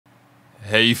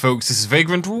Hey folks, this is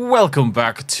Vagrant. Welcome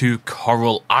back to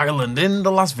Coral Island. In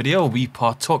the last video, we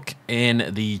partook in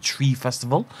the tree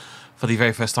festival for the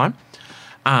very first time.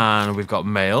 And we've got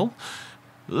mail.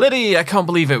 Liddy, I can't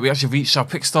believe it. We actually reached our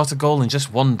Kickstarter goal in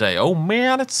just one day. Oh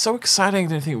man, it's so exciting. I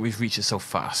didn't think we've reached it so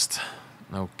fast.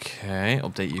 Okay,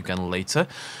 update you again later.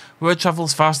 Word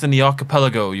travels fast in the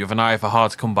archipelago. You have an eye for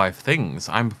hard to come by things.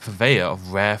 I'm a purveyor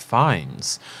of rare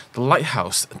finds. The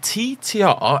lighthouse,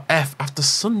 TTRF after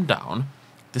sundown.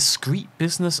 Discreet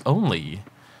business only.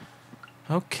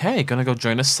 Okay, gonna go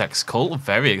join a sex cult.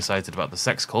 Very excited about the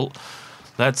sex cult.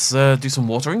 Let's do some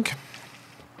watering.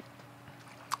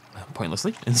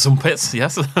 Pointlessly, in some pits,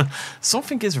 yes.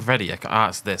 Something is ready.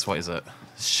 It's this. What is it?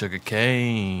 Sugar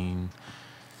cane.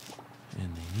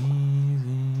 In the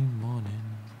easy morning.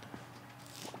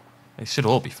 They should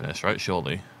all be finished, right?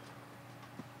 Surely.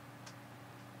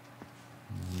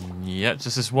 Yeah,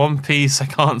 just this one piece I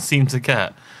can't seem to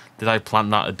get. Did I plant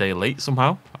that a day late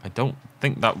somehow? I don't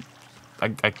think that...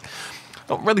 I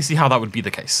don't really see how that would be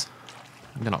the case.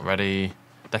 They're not ready.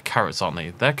 They're carrots, aren't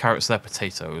they? They're carrots, they're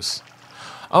potatoes.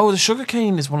 Oh, the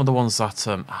sugarcane is one of the ones that...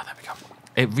 there we go.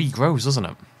 It regrows, doesn't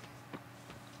it?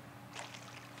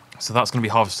 So that's going to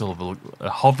be harvestable. We're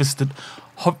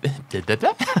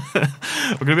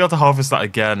going to be able to harvest that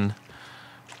again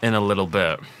in a little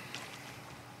bit.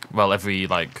 Well, every,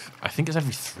 like, I think it's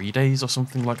every 3 days or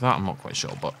something like that. I'm not quite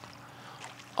sure, but...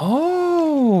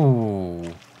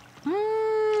 Oh!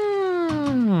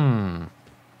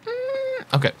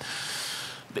 Okay.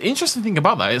 The interesting thing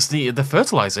about that is the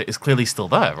fertilizer is clearly still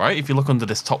there, right? If you look under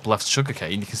this top left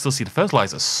sugarcane, you can still see the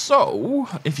fertilizer. So,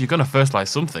 if you're going to fertilize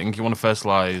something, you want to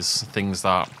fertilize things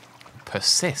that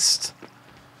persist,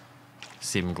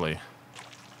 seemingly.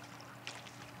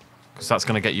 Because that's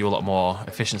going to get you a lot more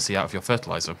efficiency out of your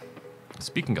fertilizer.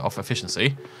 Speaking of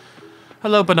efficiency,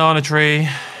 hello banana tree.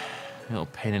 Little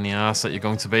pain in the ass that you're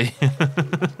going to be.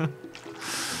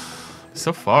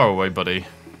 So far away, buddy.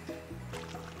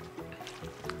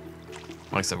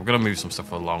 Like I said, we're going to move some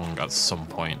stuff along at some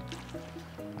point.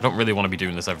 I don't really want to be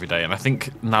doing this every day. And I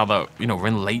think now that, you know, we're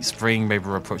in late spring, maybe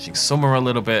we're approaching summer a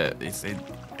little bit. Maybe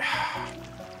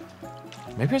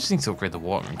I just need to upgrade the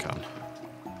watering can.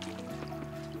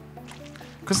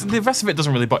 Because the rest of it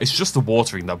doesn't really bother. It's just the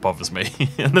watering that bothers me.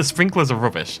 And the sprinklers are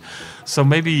rubbish. So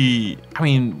maybe, I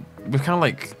mean, we're kind of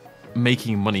like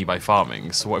making money by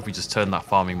farming. So what if we just turn that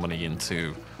farming money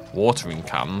into watering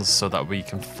cans so that we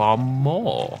can farm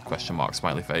more? Question mark,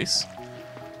 smiley face.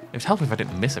 It would help if I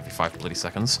didn't miss every 5 bloody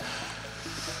seconds.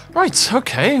 Right,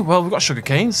 okay. Well, we've got sugar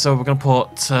cane, so we're going to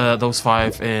put those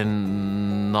 5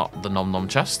 in not the nom nom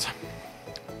chest.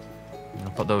 I'm going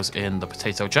to put those in the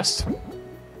potato chest.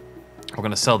 We're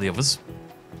going to sell the others.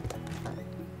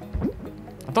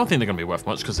 I don't think they're going to be worth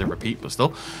much because they repeat, but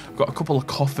still. We've got a couple of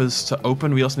coffers to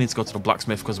open. We also need to go to the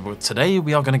blacksmith because today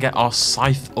we are going to get our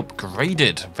scythe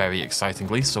upgraded, very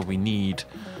excitingly. So we need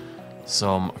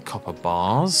some copper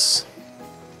bars.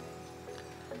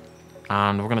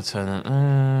 And we're going to turn it...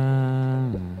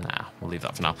 nah, we'll leave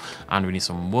that for now. And we need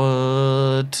some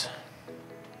wood.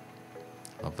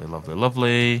 Lovely, lovely,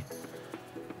 lovely.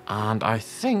 And I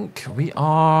think we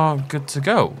are good to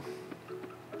go.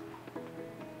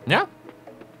 Yeah?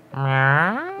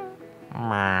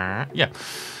 Yeah.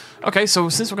 Okay, so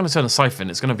since we're going to turn the siphon,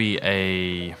 it's going to be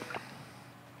a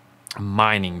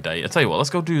mining day. I'll tell you what, let's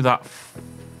go do that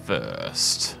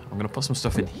first. I'm going to put some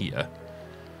stuff in here.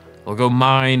 We'll go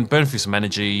mine, burn through some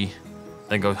energy,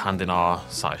 then go hand in our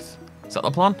scythe. Is that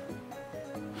the plan?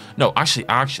 No, actually,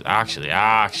 I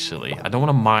don't want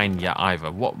to mine yet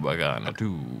either. What we're going to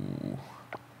do...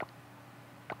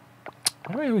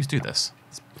 Why do I always do this?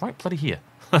 It's right bloody here.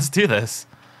 Let's do this.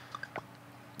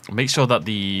 Make sure that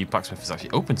the blacksmith is actually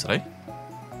open today.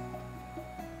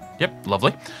 Yep,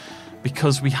 lovely.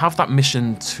 Because we have that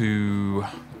mission to...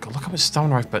 God, look how much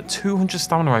stamina I've burnt. 200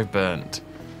 stamina I've burnt.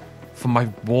 For my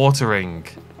watering.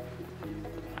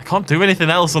 I can't do anything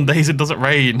else on days it doesn't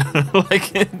rain.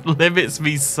 Like, it limits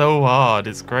me so hard.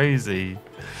 It's crazy.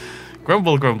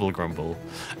 Grumble, grumble, grumble.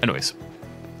 Anyways.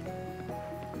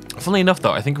 Funnily enough,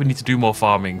 though, I think we need to do more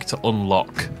farming to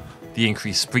unlock the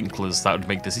increased sprinklers that would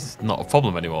make this not a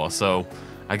problem anymore. So,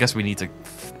 I guess we need to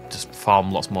just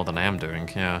farm lots more than I am doing.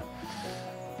 Yeah.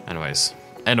 Anyways,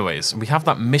 we have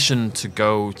that mission to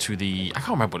go to the... I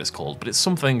can't remember what it's called, but it's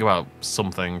something about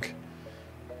something...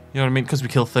 You know what I mean? Because we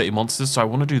kill 30 monsters, so I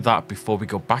want to do that before we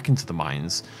go back into the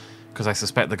mines. Because I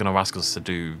suspect they're going to ask us to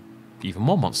do even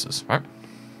more monsters, right?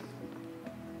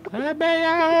 Wait,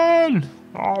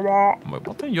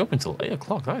 what time are you up until 8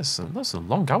 o'clock? That's some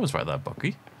long hours right there,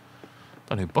 Bucky.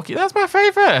 Don't know who Bucky... That's my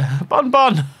favourite! Bon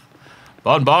Bon!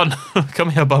 Bon Bon! Come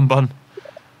here, Bon Bon.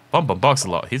 Bon Bon barks a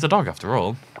lot. He's a dog after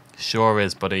all. Sure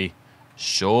is, buddy.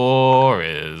 Sure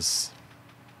is.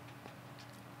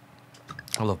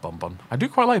 I love Bon Bon. I do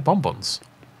quite like bonbons.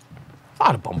 I've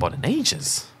had a bonbon in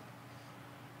ages.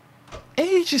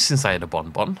 Ages since I had a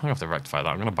bonbon. I'm gonna have to rectify that.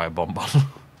 I'm gonna buy a bonbon.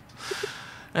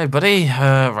 Hey, buddy.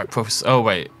 Right, process. Oh,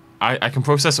 wait. I can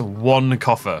process one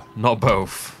coffer, not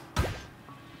both.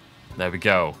 There we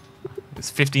go.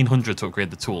 It's 1,500 to upgrade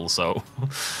the tool, so...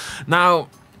 Now,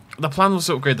 the plan was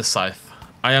to upgrade the scythe.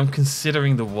 I am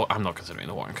considering the... I'm not considering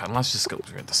the watering can. Let's just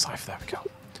upgrade the scythe. There we go.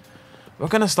 We're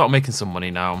gonna start making some money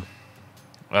now.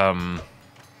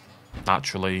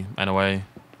 Naturally, anyway.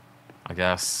 I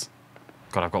guess.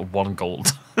 God, I've got 1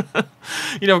 gold.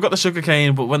 You know, I've got the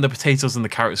sugarcane, but when the potatoes and the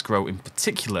carrots grow in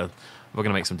particular, we're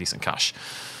going to make some decent cash.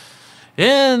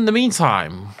 In the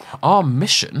meantime, our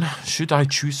mission, should I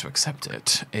choose to accept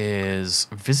it, is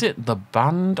visit the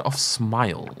Band of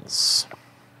Smiles.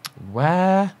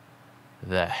 Where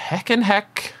the heck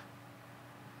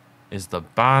is the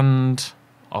Band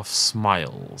of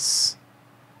Smiles?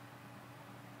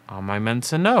 Am I meant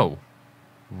to know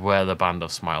where the Band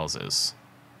of Smiles is?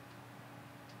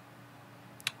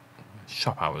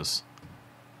 Shop hours.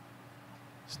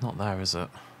 It's not there, is it?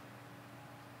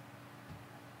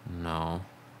 No.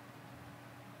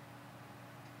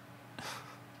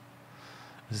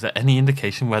 Is there any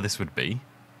indication where this would be?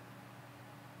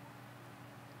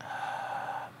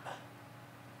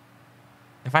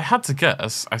 If I had to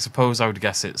guess, I suppose I would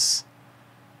guess it's...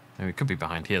 Maybe it could be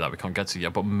behind here that we can't get to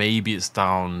yet, but maybe it's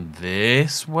down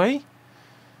this way?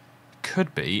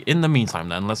 Could be. In the meantime,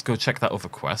 then, let's go check that other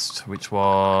quest, which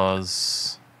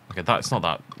was... Okay, that's not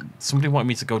that. Somebody wanted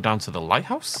me to go down to the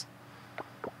lighthouse?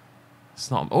 It's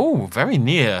not... Oh, very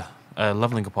near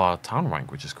leveling up our town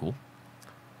rank, which is cool.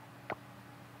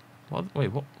 What?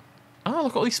 Wait, what? Oh,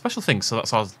 look at all these special things. So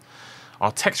that's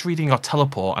our text reading, our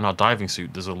teleport, and our diving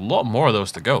suit. There's a lot more of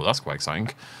those to go. That's quite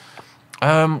exciting.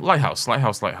 Lighthouse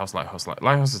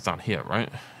is down here, right?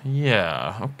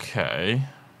 Yeah, okay.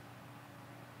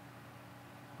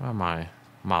 Where am I?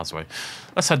 Miles away.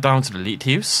 Let's head down to the elite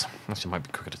use. Actually, it might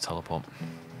be quicker to teleport.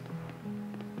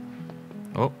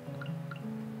 Oh.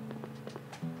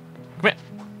 Come here.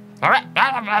 Alright.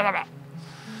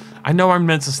 I know I'm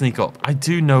meant to sneak up. I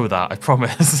do know that, I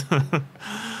promise.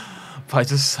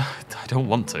 But I don't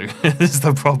want to. This is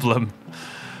the problem.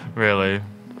 Really.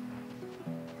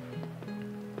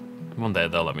 One day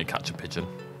they'll let me catch a pigeon.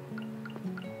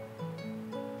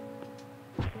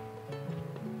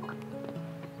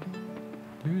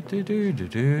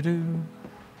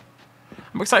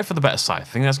 I'm excited for the better scythe. I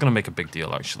think that's going to make a big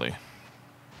deal, actually.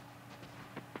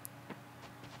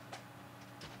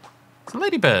 It's a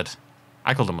ladybird.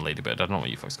 I called them a ladybird. I don't know what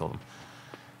you folks call them.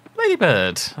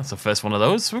 Ladybird. That's the first one of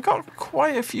those. We've got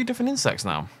quite a few different insects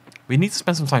now. We need to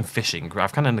spend some time fishing.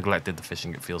 I've kind of neglected the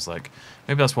fishing, it feels like.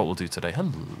 Maybe that's what we'll do today.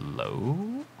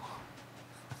 Hello?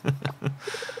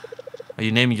 Are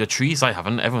you naming your trees? I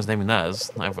haven't. Everyone's naming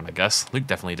theirs. Not everyone, I guess. Luke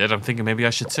definitely did. I'm thinking maybe I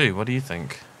should too. What do you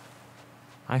think?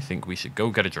 I think we should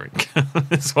go get a drink.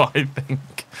 That's what I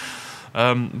think.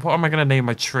 What am I going to name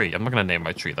my tree? I'm not going to name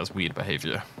my tree. That's weird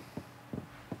behavior.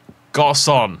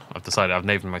 Garçon. I've decided I've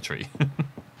named my tree.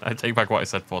 I take back what I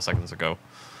said 4 seconds ago.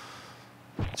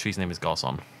 The tree's name is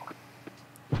Garçon.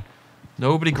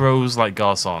 Nobody grows like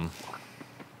Garçon.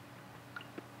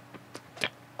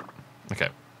 Okay.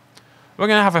 We're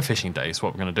going to have a fishing day, is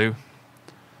what we're going to do.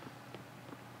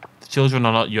 The children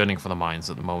are not yearning for the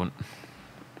mines at the moment.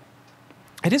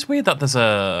 It is weird that there's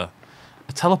a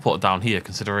teleport down here,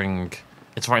 considering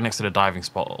it's right next to the diving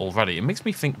spot already. It makes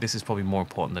me think this is probably more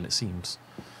important than it seems.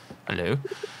 Hello.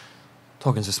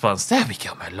 Talking to his plants. There we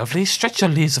go, my lovely. Stretch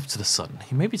your leaves up to the sun.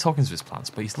 He may be talking to his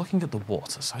plants, but he's looking at the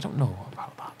water, so I don't know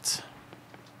about that.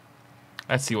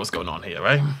 Let's see what's going on here,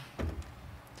 right?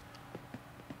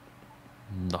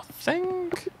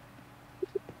 Nothing?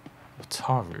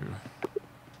 Otaru.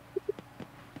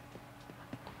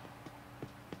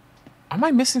 Am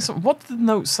I missing something? What did the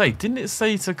note say? Didn't it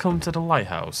say to come to the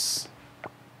lighthouse?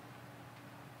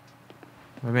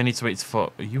 Maybe I need to wait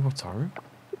for... Are you Otaru?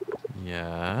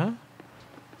 Yeah.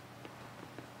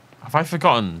 Have I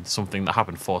forgotten something that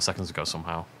happened 4 seconds ago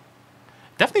somehow?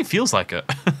 Definitely feels like it.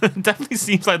 Definitely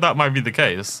seems like that might be the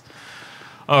case.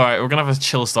 Alright, we're going to have a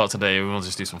chill start today. We'll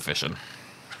just do some fishing.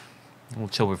 We'll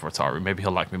chill with Rotaru. Maybe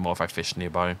he'll like me more if I fish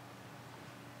nearby.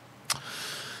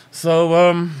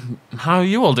 So, how are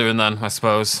you all doing then, I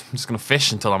suppose? I'm just going to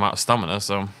fish until I'm out of stamina,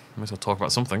 so I might as well talk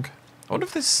about something. I wonder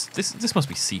if this must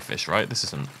be sea fish, right? This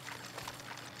isn't...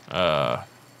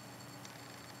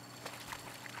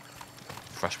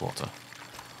 freshwater.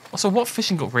 Also, what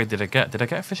fishing upgrade did I get? Did I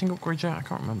get a fishing upgrade yet? I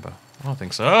can't remember. I don't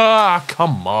think so. Ah,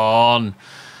 come on.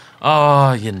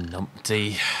 Oh, you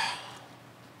numpty.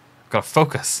 Gotta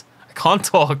focus. I can't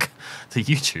talk to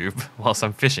YouTube whilst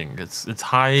I'm fishing. It's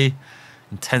high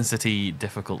intensity,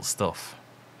 difficult stuff.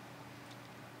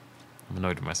 I'm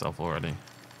annoyed with myself already.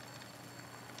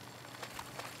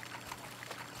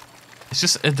 It's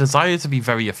just a desire to be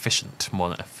very efficient, more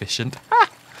than efficient. Ah!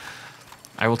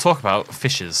 I will talk about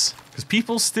fishes, because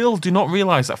people still do not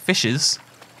realise that fishes...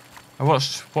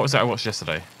 what was it I watched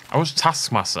yesterday? I watched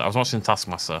Taskmaster. I was watching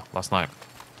Taskmaster last night.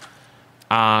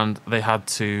 And they had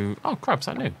to... oh, crabs,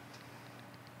 I knew.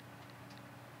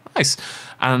 Nice.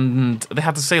 And they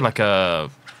had to say like a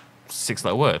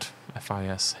 6-letter word.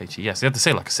 F-I-S-H-E-S. They had to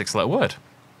say like a 6-letter word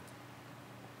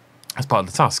as part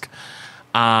of the task.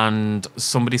 And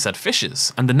somebody said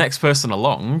fishes. And the next person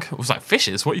along was like,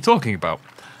 fishes? What are you talking about?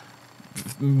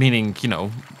 Meaning, you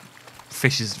know,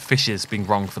 fishes being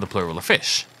wrong for the plural of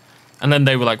fish. And then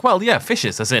they were like, well, yeah,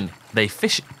 fishes, as in they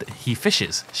fish, he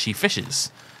fishes, she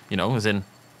fishes. You know, as in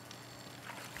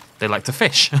they like to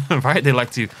fish, right? They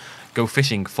like to go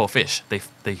fishing for fish.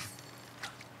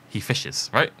 He fishes,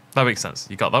 right? That makes sense.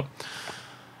 You got that?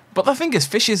 But the thing is,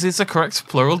 fishes is a correct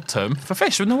plural term for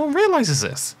fish, but no one realizes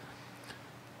this.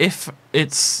 If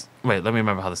it's... wait, let me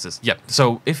remember how this is. Yeah,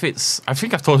 so if it's... I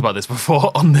think I've talked about this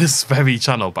before on this very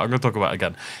channel, but I'm going to talk about it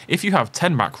again. If you have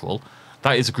 10 mackerel,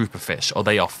 that is a group of fish, or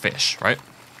they are fish, right?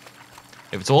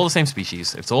 If it's all the same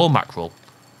species, if it's all mackerel,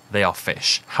 they are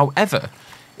fish. However,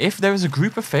 if there is a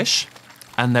group of fish,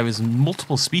 and there is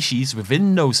multiple species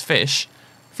within those fish,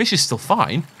 fish is still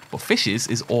fine, but fishes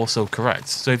is also correct.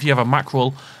 So if you have a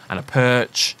mackerel and a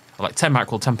perch, or like 10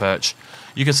 mackerel, 10 perch,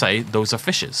 you could say those are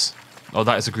fishes. Or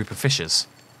that is a group of fishes.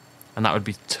 And that would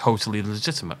be totally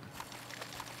legitimate.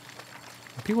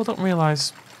 People don't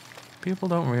realise. People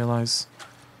don't realise.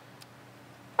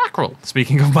 Mackerel.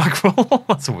 Speaking of mackerel,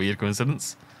 that's a weird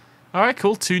coincidence. Alright,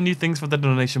 cool. 2 new things for the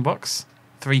donation box.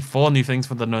 4 new things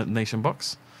for the donation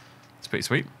box. It's pretty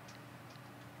sweet.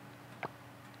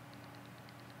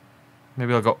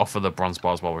 Maybe I'll go offer the bronze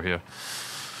bars while we're here.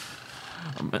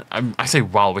 I say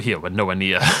while we're here, we're nowhere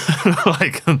near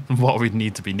like what we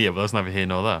need to be near, but that's neither here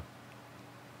nor there.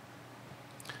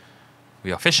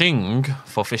 We are fishing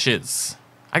for fishes.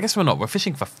 I guess we're not. We're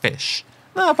fishing for fish.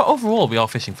 No, but overall we are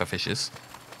fishing for fishes.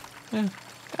 Yeah,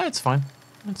 it's fine.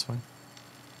 It's fine.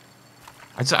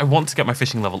 I want to get my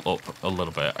fishing level up a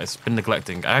little bit. It's been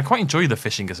neglecting. I quite enjoy the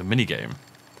fishing as a mini game.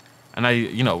 And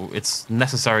you know, it's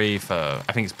necessary for,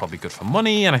 I think it's probably good for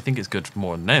money, and I think it's good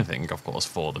more than anything, of course,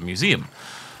 for the museum.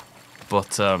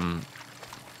 But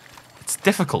it's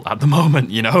difficult at the moment,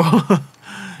 you know?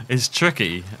 It's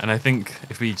tricky, and I think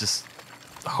if we just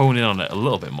hone in on it a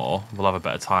little bit more, we'll have a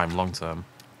better time long term.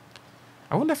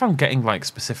 I wonder if I'm getting like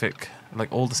specific,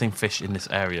 like all the same fish in this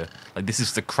area. Like this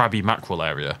is the crabby mackerel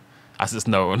area, as it's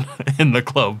known in the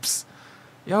clubs.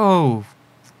 Yo,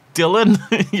 Dylan,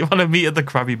 you want to meet at the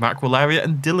crabby mackerel area?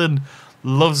 And Dylan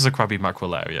loves the crabby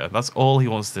mackerel area. That's all he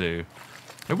wants to do.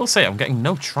 I will say I'm getting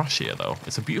no trash here, though.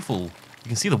 It's a beautiful... you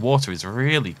can see the water is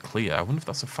really clear. I wonder if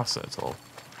that's a facet at all.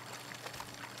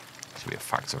 Should be a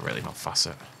factor, really, not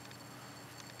facet.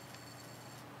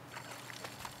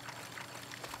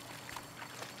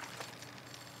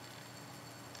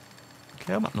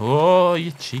 Okay, I'm not... oh,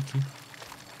 you cheeky.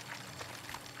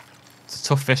 It's a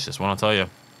tough fish, this one, I'll tell you.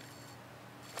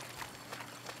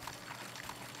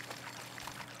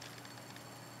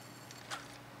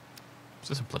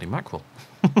 It's a bloody mackerel.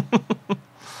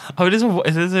 Oh, it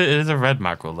is a red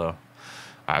mackerel though.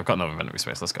 Right, I've got no inventory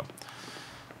space. Let's go.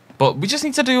 But we just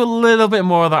need to do a little bit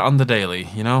more of that on the daily,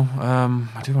 you know.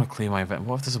 I do want to clear my inventory.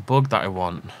 What if there's a bug that I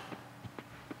want?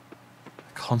 A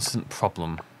constant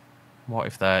problem. What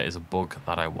if there is a bug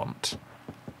that I want?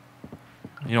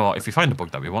 You know what? If we find a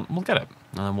bug that we want, we'll get it,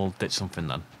 and then we'll ditch something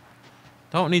then.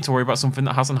 Don't need to worry about something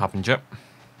that hasn't happened yet.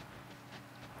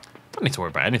 Don't need to worry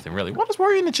about anything, really. What does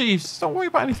worrying achieve? Don't worry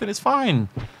about anything, it's fine.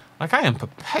 Like, I am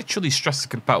perpetually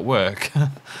stressed about work.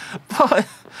 But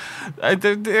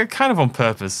they're kind of on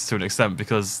purpose to an extent,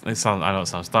 because I know it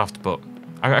sounds daft, but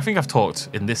I think I've talked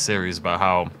in this series about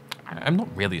how I'm not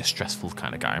really a stressful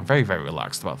kind of guy. I'm very, very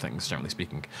relaxed about things, generally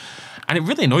speaking. And it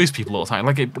really annoys people all the time.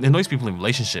 Like, it annoys people in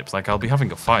relationships. Like, I'll be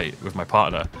having a fight with my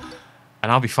partner,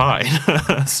 and I'll be fine,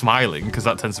 smiling, because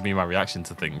that tends to be my reaction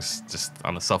to things, just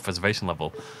on a self-preservation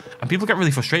level. And people get really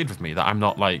frustrated with me that I'm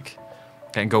not, like,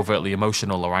 getting overtly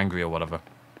emotional or angry or whatever.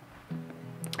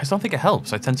 I just don't think it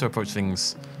helps. I tend to approach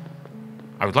things,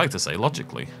 I would like to say,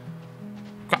 logically.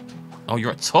 Oh,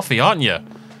 you're a toughie, aren't you?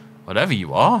 Whatever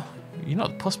you are. You're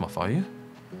not a puss muff, are you?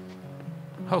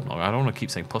 I hope not. I don't want to keep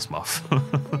saying puss muff.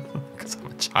 Because I'm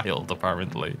a child,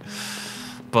 apparently.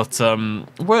 But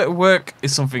work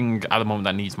is something at the moment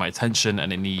that needs my attention,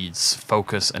 and it needs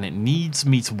focus, and it needs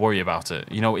me to worry about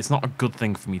it. You know, it's not a good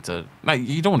thing for me to... Like,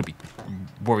 you don't want to be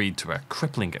worried to a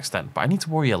crippling extent, but I need to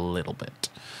worry a little bit.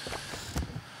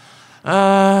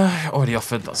 Already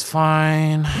offered, that's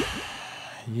fine.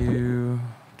 You...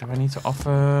 Do I need to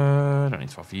offer? I don't need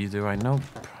to offer you, do I? Nope.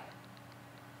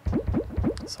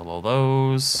 Sell all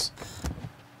those.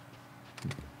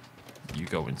 You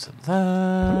go into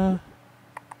there.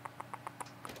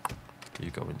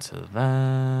 You go into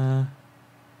there.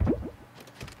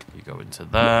 You go into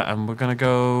there. And we're going to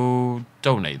go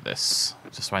donate this.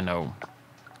 Just so I know.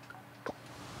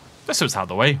 This was out of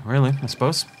the way, really, I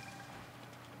suppose.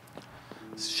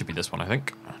 This should be this one, I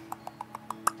think.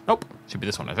 Nope. Should be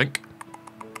this one, I think.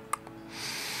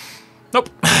 Nope.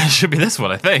 Should be this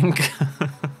one, I think.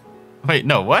 Wait,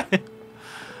 no, what?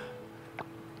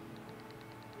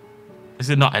 Is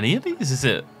it not any of these? Is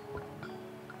it...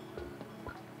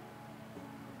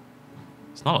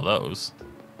 It's none of those.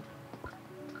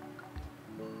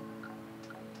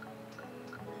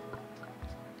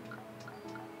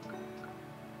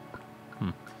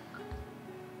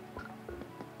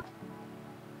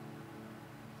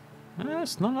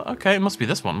 It's not... Okay, it must be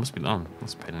this one. Must be... Oh,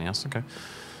 that's a pain in the ass. Okay.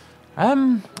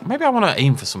 Maybe I want to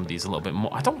aim for some of these a little bit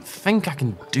more. I don't think I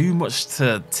can do much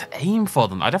to aim for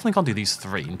them. I definitely can't do these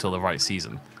 3 until the right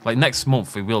season. Like, next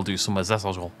month, we will do some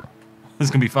Zesogel. It's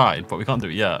going to be fine, but we can't do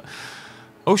it yet.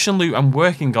 Ocean loot, I'm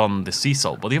working on the sea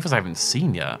salt, but the others I haven't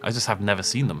seen yet. I just have never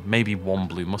seen them. Maybe one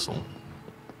blue mussel.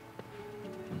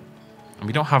 And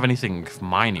we don't have anything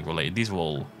mining related. These are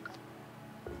all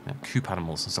coop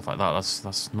animals and stuff like that.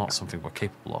 That's not something we're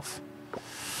capable of.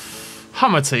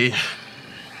 Hammer tea.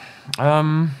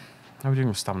 How are we doing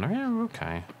with stamina? Yeah, we're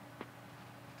okay.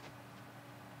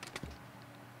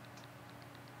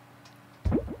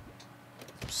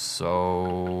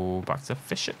 So, back to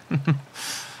fishing.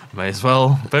 May as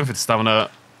well benefit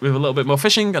stamina with a little bit more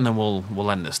fishing, and then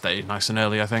we'll end this day nice and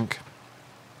early, I think.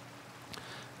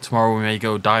 Tomorrow we may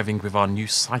go diving with our new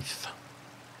scythe.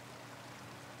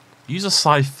 Use a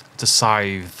scythe to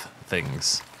scythe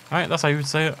things. Right, that's how you would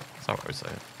say it. That's how I would say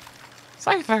it.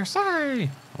 Scyther,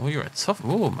 sorry! Oh, you're a tough...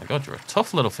 Oh my god, you're a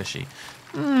tough little fishy.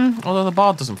 Although the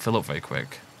bar doesn't fill up very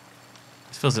quick.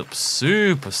 It fills up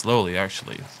super slowly,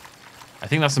 actually. I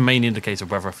think that's the main indicator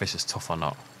of whether a fish is tough or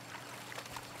not.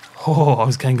 Oh, I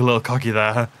was getting a little cocky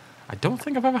there. I don't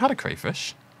think I've ever had a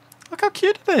crayfish. Look how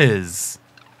cute it is.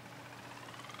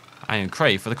 I am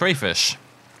cray for the crayfish.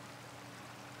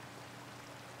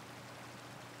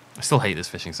 I still hate this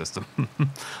fishing system.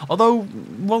 Although,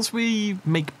 once we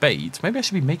make bait, maybe I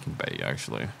should be making bait,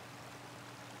 actually.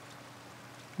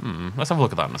 Let's have a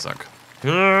look at that in a sec.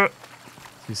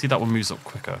 You see that one moves up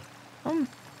quicker?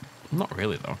 Not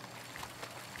really, though.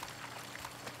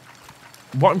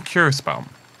 What I'm curious about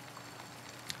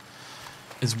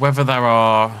is whether there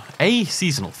are A,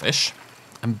 seasonal fish,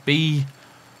 and B,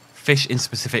 fish in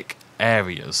specific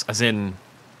areas. As in,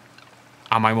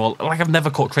 am I more... Like, I've never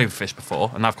caught crayfish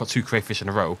before, and I've caught 2 crayfish in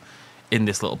a row in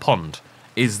this little pond.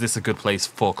 Is this a good place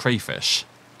for crayfish?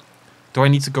 Do I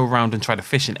need to go around and try to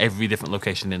fish in every different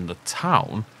location in the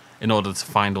town in order to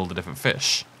find all the different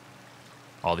fish?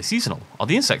 Are they seasonal? Are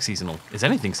the insects seasonal? Is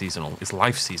anything seasonal? Is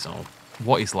life seasonal?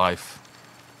 What is life?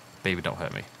 Baby, don't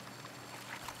hurt me.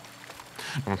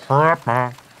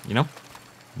 You know?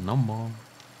 No more.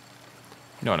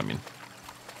 You know what I mean?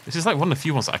 This is like one of the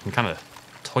few ones that I can kind of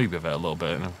toy with it a little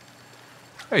bit in a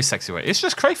very sexy way. It's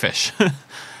just crayfish.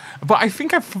 But I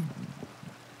think I've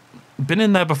been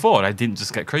in there before and I didn't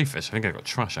just get crayfish. I think I got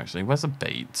trash, actually. Where's the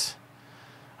bait?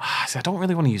 See, I don't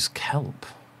really want to use kelp.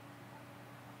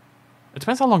 It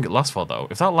depends how long it lasts for, though.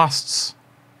 If that lasts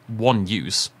 1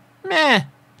 use, meh,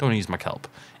 don't want to use my kelp.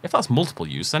 If that's multiple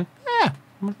use, then yeah,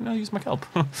 I'm going to use my kelp.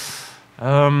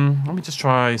 Let me just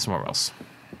try somewhere else.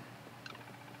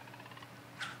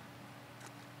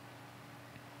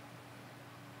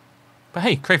 But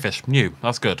hey, crayfish, new.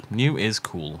 That's good. New is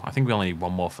cool. I think we only need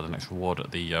 1 more for the next reward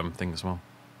at the thing as well.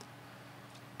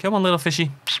 Come on, little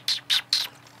fishy.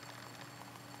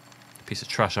 Piece of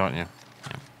trash, aren't you?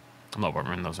 Yeah. I'm not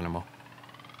bothering those anymore.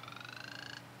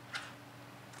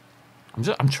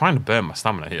 I'm trying to burn my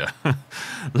stamina here.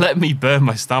 Let me burn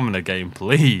my stamina, game,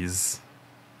 please.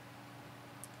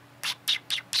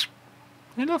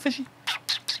 Hey, little fishy.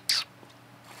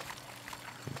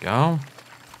 There we go.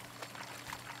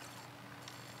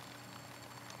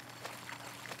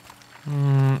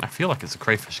 I feel like it's a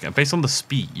crayfish again. Based on the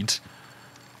speed,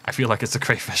 I feel like it's a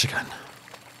crayfish again.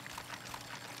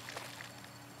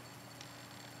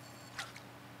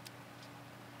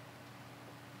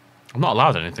 I'm not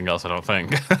allowed anything else, I don't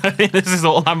think. This is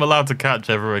all I'm allowed to catch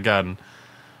ever again.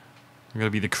 I'm going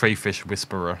to be the crayfish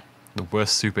whisperer. The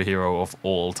worst superhero of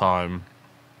all time.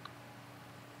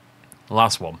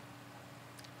 Last one.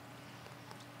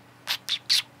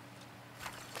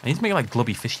 I need to make like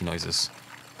glubby fishy noises.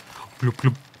 Glub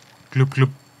glub glub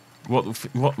glub.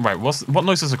 What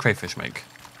noise does a crayfish make?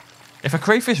 If a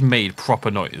crayfish made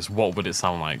proper noise, what would it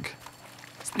sound like?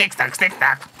 Snick snack, snick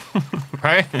snack.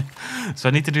 Right? So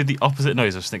I need to do the opposite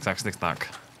noise of snick snack, snick snack.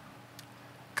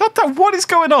 God damn, what is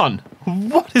going on?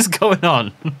 What is going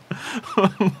on?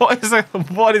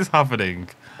 What is happening?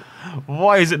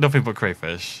 Why is it nothing but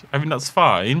crayfish? I mean, that's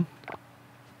fine.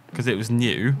 Because it was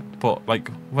new. But, like,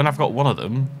 when I've got one of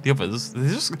them, the others, they're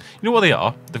just... You know what they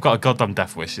are? They've got a goddamn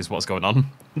death wish is what's going on.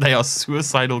 They are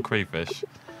suicidal crayfish.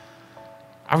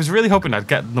 I was really hoping I'd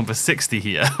get number 60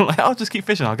 here. Like, I'll just keep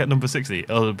fishing. I'll get number 60.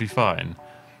 It'll be fine.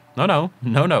 No, no.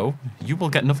 No, no. You will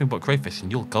get nothing but crayfish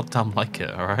and you'll goddamn like it,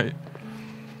 alright?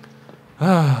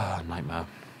 Ah, nightmare.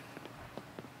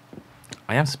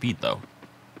 I am speed, though.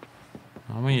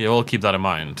 I mean, you all keep that in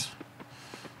mind.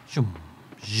 Zoom,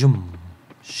 zoom,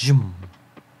 zoom.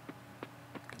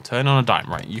 Turn on a dime.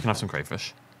 Right, you can have some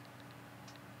crayfish.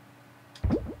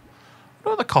 I wonder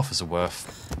what the coffers are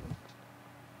worth.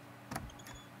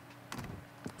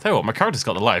 Tell you what, my character's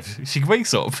got the life. She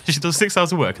wakes up, she does 6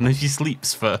 hours of work, and then she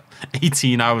sleeps for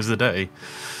 18 hours a day.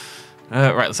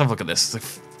 Right, let's have a look at this. The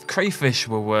crayfish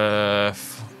were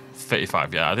worth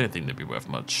 35. Yeah, I didn't think they'd be worth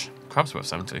much. Crab's worth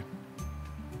 70.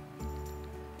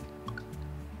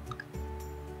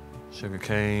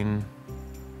 Sugarcane.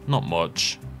 Not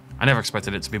much. I never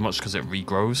expected it to be much because it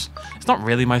regrows. It's not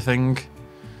really my thing.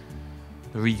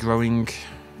 The regrowing.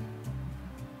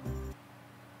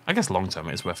 I guess long term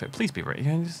it's worth it. Please be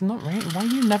raining. It's not raining. Why are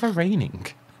you never raining?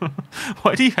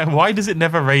 Why does it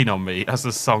never rain on me, as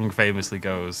the song famously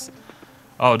goes?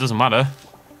 Oh, it doesn't matter.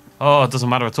 Oh, it doesn't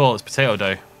matter at all. It's potato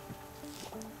day.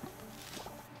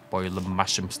 Boil them,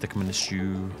 mash them, stick them in the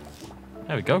stew.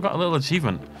 There we go. Got a little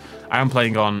achievement. I am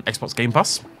playing on Xbox Game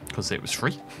Pass because it was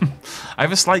free. I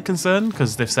have a slight concern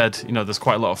because they've said, you know, there's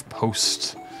quite a lot of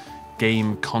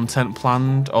post-game content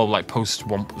planned. Oh, like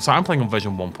post-1... So I'm playing on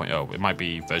version 1.0. It might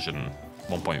be version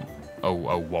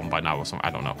 1.001 by now or something.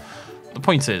 I don't know. The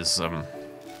point is...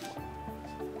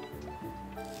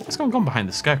 what's going on behind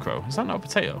the scarecrow? Is that not a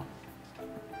potato?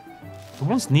 The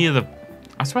one's near the...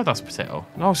 I swear that's a potato.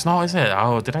 No, it's not, is it?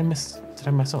 Oh, did I mess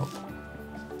up?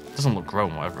 It doesn't look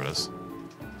grown, whatever it is.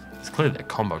 It's clearly a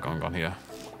combo going on here.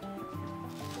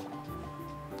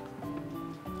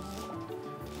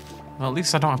 Well, at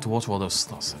least I don't have to water all those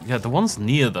slots. Yeah, the ones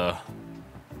near the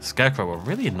scarecrow are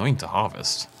really annoying to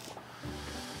harvest.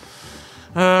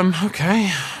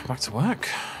 Okay. Back to work.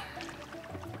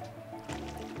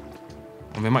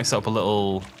 And we might set up a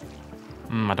little...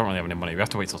 I don't really have any money. We have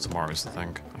to wait till tomorrow is the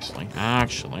thing.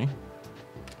 Actually.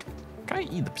 Can I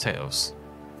eat the potatoes?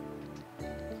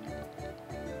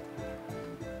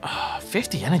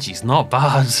 50 energy is not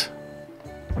bad.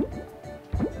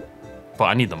 But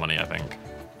I need the money, I think.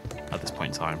 At this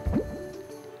point in time.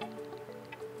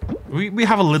 We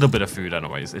have a little bit of food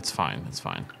anyways. It's fine. It's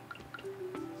fine.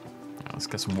 Right, let's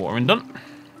get some watering done.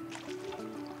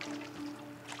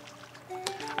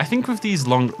 I think with these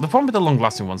the problem with the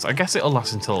long-lasting ones, I guess it'll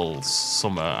last until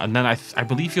summer, and then I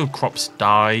believe your crops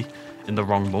die in the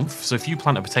wrong month. So if you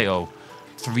plant a potato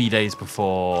 3 days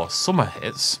before summer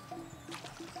hits,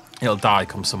 it'll die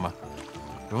come summer.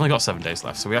 We've only got 7 days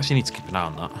left, so we actually need to keep an eye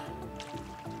on that.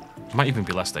 It might even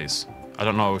be less days. I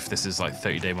don't know if this is like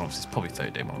 30-day months. It's probably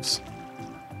 30-day months.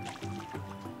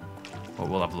 But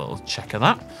we'll have a little check of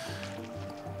that.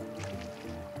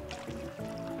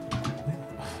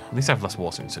 At least I have less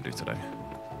watering to do today.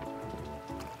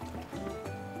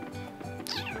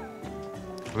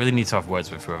 I really need to have words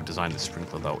with whoever designed this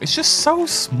sprinkler, though. It's just so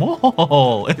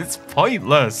small. It's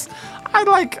pointless.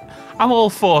 I'm all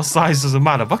for size doesn't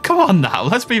matter, but come on now.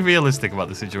 Let's be realistic about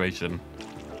the situation.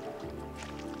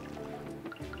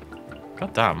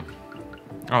 God damn.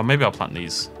 Oh, maybe I'll plant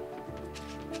these.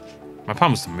 My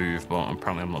plan was to move, but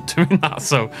apparently I'm not doing that.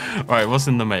 So, all right, what's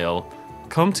in the mail?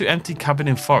 Come to empty cabin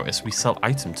in forest. We sell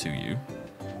item to you.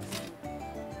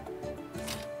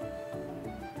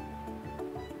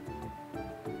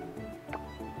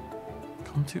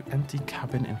 Come to empty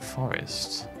cabin in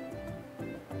forest.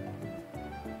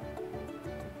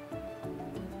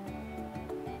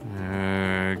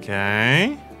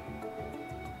 Okay.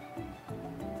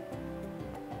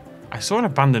 I saw an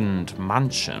abandoned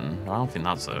mansion. I don't think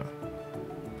that's it.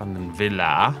 Abandoned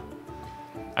villa.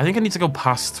 I think I need to go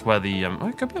past where the... oh,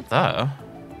 it could be up there. I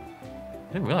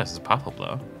didn't realise there's a path up there.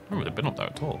 I've never really been up there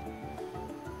at all.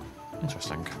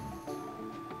 Interesting.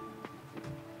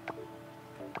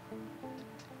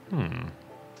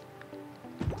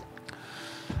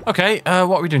 Okay,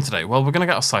 what are we doing today? Well, we're going to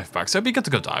get our scythe back, so it'd be good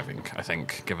to go diving, I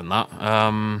think, given that.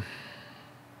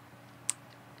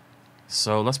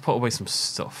 So let's put away some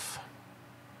stuff.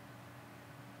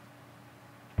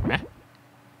 Meh.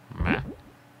 Meh.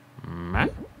 Meh.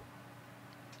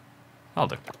 I'll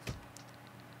do.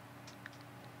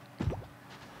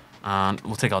 And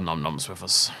we'll take our nom-noms with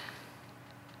us.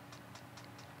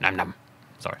 Nom-nom.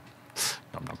 Sorry.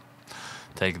 Nom-nom.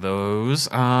 Take those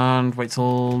and wait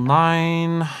till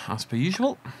 9, as per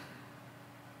usual.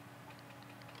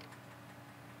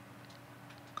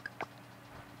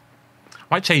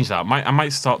 Might change that. I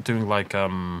might start doing like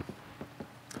I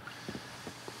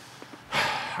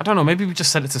don't know, maybe we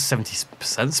just set it to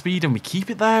 70% speed and we keep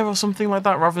it there or something like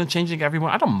that rather than changing it every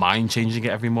morning. I don't mind changing it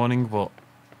every morning, but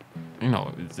you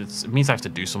know, it means I have to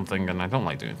do something and I don't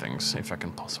like doing things if I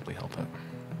can possibly help it.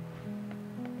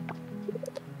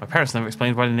 My parents never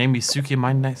explained why they named me Suki and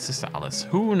my sister Alice.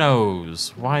 Who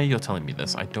knows why you're telling me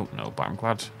this? I don't know, but I'm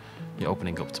glad you're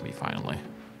opening up to me finally.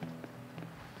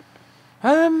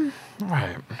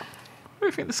 Right. What do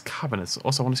you think this cabin is?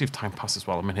 Also, I want to see if time passes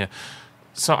while I'm in here.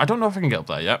 So, I don't know if I can get up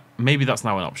there yet. Maybe that's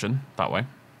now an option. That way.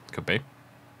 Could be.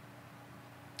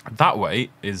 That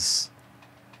way is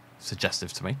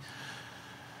suggestive to me.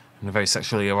 In a very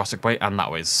sexually erotic way. And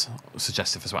that way is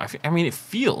suggestive as well. I mean, it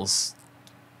feels...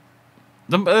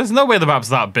 There's no way the map's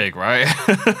that big, right?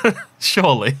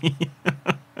 Surely.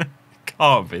 It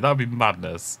can't be. That would be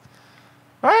madness.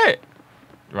 Right?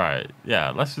 Right, yeah,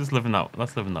 let's just live in that.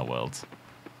 Let's live in that world.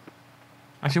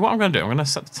 Actually, what I'm going to do, I'm going to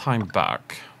set the time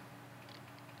back.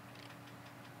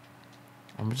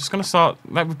 And we're just going to start.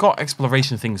 Like, we've got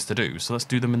exploration things to do, so let's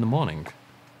do them in the morning.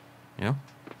 You know?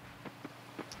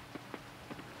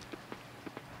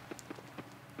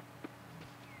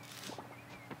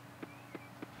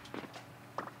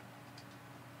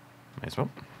 May as well.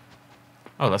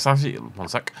 Oh, that's actually 1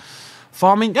 sec.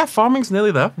 Farming, yeah, farming's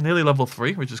nearly there. Nearly level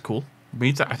 3, which is cool.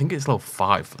 I think it's level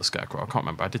 5 for the scarecrow. I can't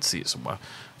remember. I did see it somewhere.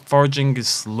 Foraging is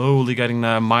slowly getting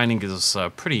there. Mining is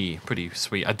pretty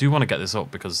sweet. I do want to get this up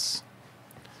because...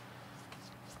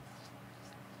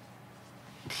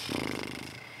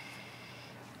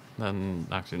 Then,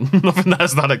 actually, nothing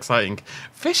that's that exciting.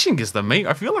 Fishing is the main...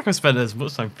 I feel like I'm spending as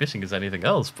much time fishing as anything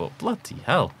else, but bloody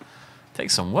hell.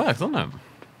 Takes some work, doesn't it?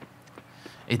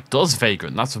 It does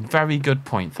vagrant. That's a very good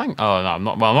point. Oh, no, I'm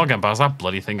not. Well, I'm not getting past that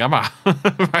bloody thing, am I?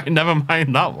 Right, never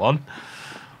mind that one.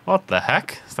 What the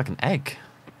heck? It's like an egg.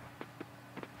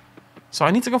 So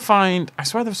I need to go find... I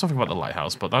swear there was something about the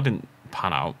lighthouse, but that didn't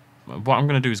pan out. What I'm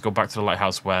going to do is go back to the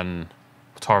lighthouse when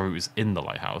Toru is in the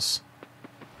lighthouse.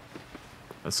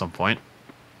 At some point.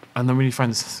 And then we need to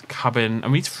find this cabin.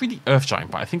 And we need to free the earth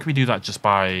giant, but I think we do that just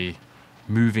by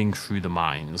moving through the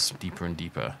mines deeper and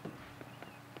deeper.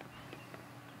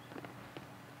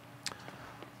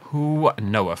 Who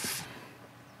knoweth?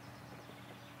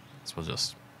 So we'll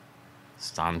just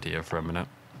stand here for a minute.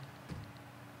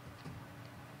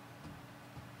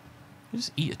 You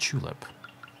just eat a tulip.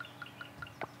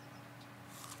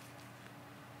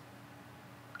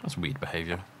 That's weird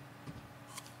behaviour.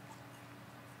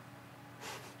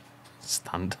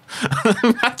 Stand.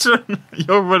 Imagine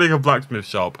you're running a blacksmith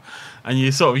shop and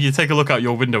you take a look out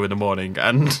your window in the morning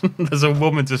and there's a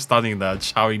woman just standing there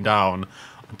chowing down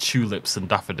tulips and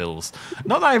daffodils.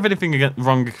 Not that I have anything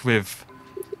wrong with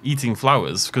eating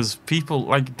flowers, because people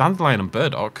like dandelion and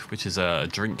burdock, which is a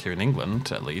drink here in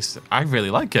England at least, I really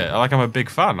like it. I'm a big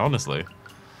fan, honestly.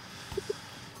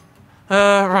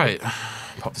 Right.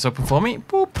 Pop this open for me.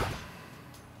 Boop.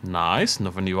 Nice.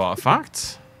 Another new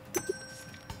artifact.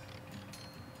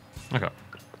 Okay.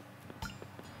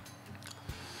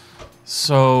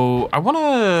 So I want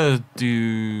to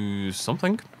do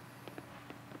something.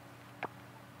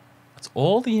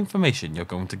 All the information you're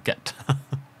going to get.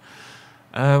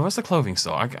 Where's the clothing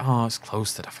store? Oh, it's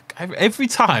closed today. Every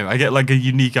time I get like a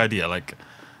unique idea, like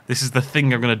this is the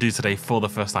thing I'm going to do today for the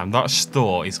first time. That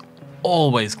store is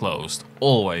always closed.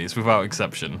 Always, without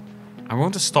exception. I'm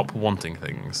going to stop wanting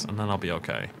things and then I'll be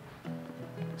okay.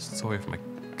 Story of my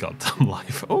goddamn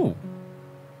life. Oh.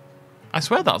 I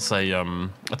swear that's a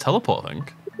teleport thing.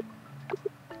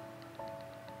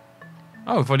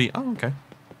 Oh, we've already... Oh, okay.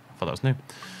 I thought that was new.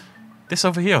 This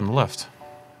over here on the left.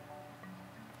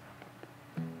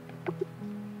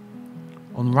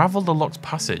 Unravel the locked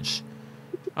passage.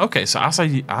 Okay, so as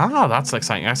I... Ah, that's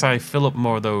exciting. As I fill up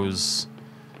more of those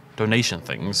donation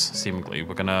things, seemingly,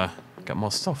 we're gonna get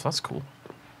more stuff. That's cool.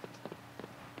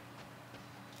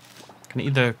 Can I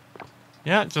either...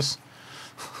 Yeah, just...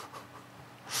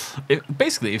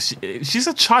 Basically, if she's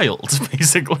a child,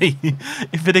 basically,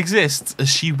 if it exists,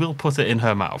 she will put it in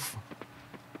her mouth.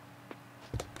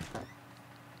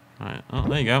 Right, oh,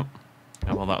 there you go.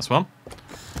 Yeah, well, that's well.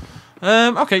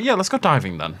 Okay, yeah, let's go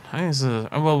diving then.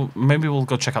 Well, maybe we'll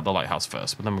go check out the lighthouse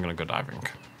first, but then we're going to go diving.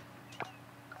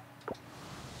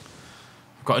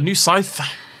 I've got a new scythe.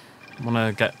 I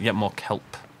want to get more kelp.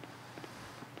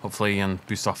 Hopefully, and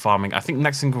boost our farming. I think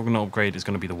next thing we're going to upgrade is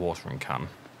going to be the watering can.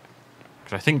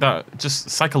 Because I think that just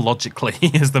psychologically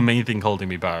is the main thing holding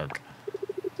me back.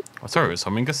 Oh, sorry, it was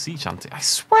humming a sea shanty. I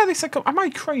swear they said come. Am I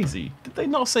crazy? Did they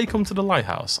not say come to the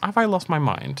lighthouse? Have I lost my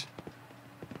mind?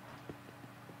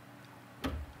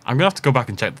 I'm going to have to go back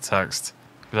and check the text.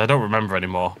 Because I don't remember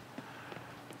anymore.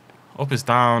 Up is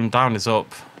down, down is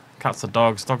up. Cats are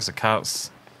dogs, dogs are cats.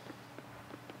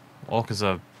 Orcas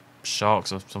are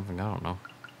sharks or something, I don't know.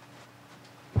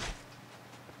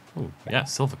 Oh, yeah,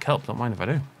 silver kelp, don't mind if I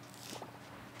do.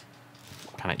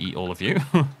 Can I eat all of you?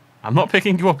 I'm not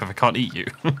picking you up if I can't eat you.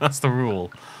 That's the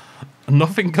rule.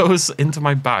 Nothing goes into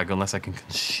my bag unless I can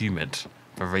consume it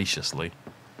voraciously.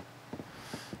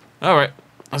 Alright,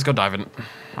 let's go diving.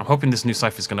 I'm hoping this new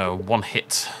scythe is going to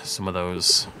one-hit some of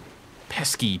those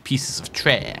pesky pieces of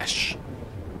trash.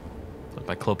 That's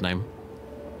my club name.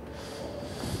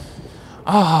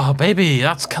 Ah, baby,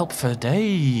 that's kelp for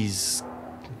days.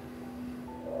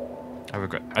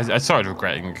 I started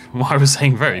regretting what I was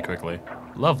saying very quickly.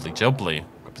 Lovely jubbly.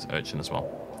 Got this urchin as well.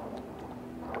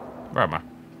 Where am I?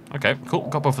 Okay, cool.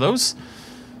 Got both of those.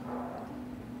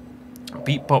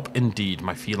 Beep bop indeed,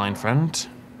 my feline friend.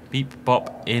 Beep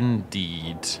bop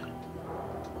indeed.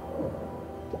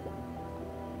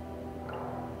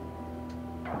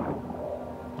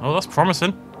 Oh, that's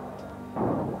promising.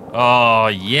 Oh,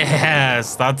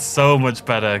 yes! That's so much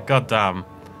better. God damn.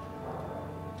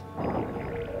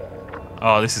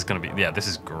 Oh, this is going to be... Yeah, this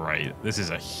is great. This is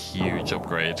a huge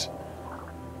upgrade.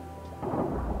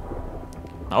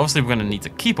 Now, obviously, we're going to need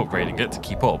to keep upgrading it to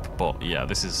keep up. But, yeah,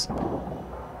 this is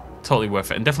totally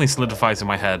worth it. And definitely solidifies in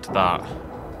my head that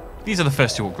these are the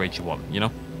first two upgrades you want, you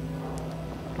know?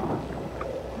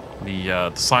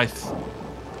 The scythe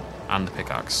and the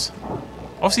pickaxe.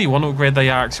 Obviously, you want to upgrade the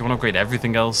axe. You want to upgrade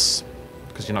everything else.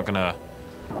 Because you're not going to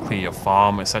clear your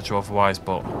farm, etc. otherwise.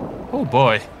 But, oh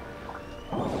boy.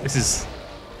 This is...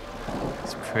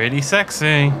 It's pretty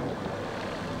sexy.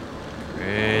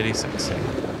 Pretty sexy.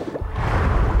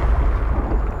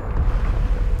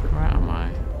 Where am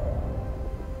I?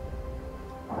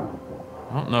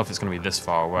 I don't know if it's going to be this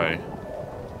far away.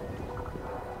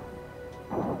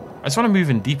 I just want to move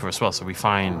in deeper as well so we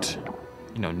find,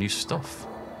 you know, new stuff.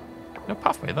 No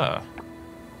pathway there. Am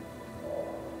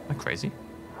I crazy?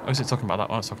 Oh, is it talking about that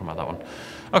one? It's talking about that one.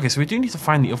 Okay, so we do need to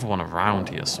find the other one around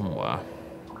here somewhere.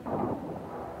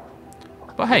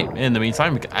 But hey, in the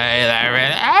meantime, we can... Oh,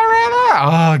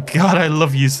 God, I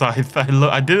love you, Scythe.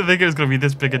 I didn't think it was going to be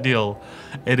this big a deal.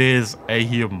 It is a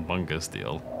humongous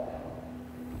deal.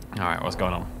 Alright, what's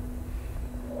going on?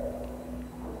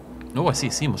 Oh, I see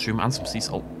a sea mushroom and some sea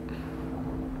salt.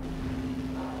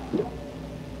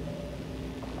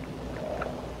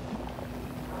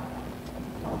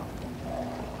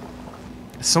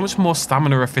 It's so much more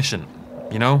stamina efficient,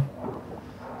 you know?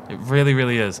 It really,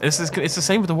 really is. It's the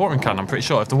same with the watering can, I'm pretty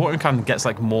sure. If the watering can gets,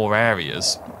 like, more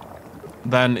areas,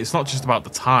 then it's not just about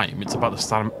the time, it's about the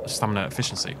stamina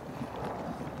efficiency.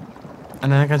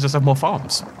 And then I can just have more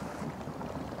farms.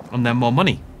 And then more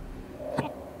money.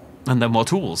 And then more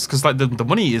tools. Because, like, the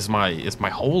money is my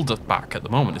hold back at the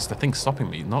moment. It's the thing stopping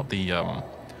me, not the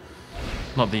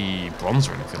bronze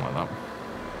or anything like that.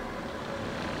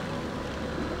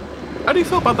 How do you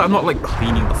feel about that? I'm not, like,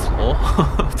 cleaning the floor,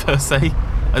 per se.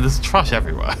 Like, there's trash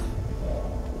everywhere.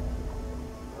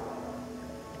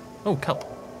 Oh, kelp.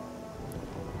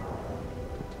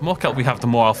 The more kelp we have, the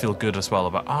more I'll feel good as well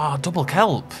about... Ah, double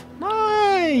kelp.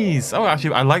 Nice. Oh,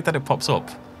 actually, I like that it pops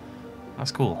up.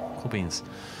 That's cool. Cool beans.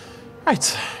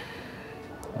 Right.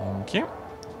 Thank you.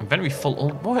 Inventory full. Oh,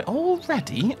 boy,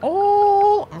 already?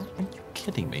 Are you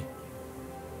kidding me?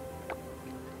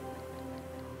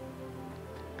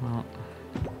 Well,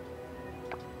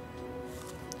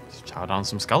 let's chow down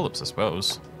some scallops, I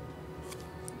suppose.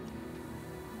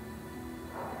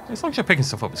 As long as you're picking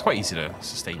stuff up, it's quite easy to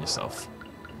sustain yourself.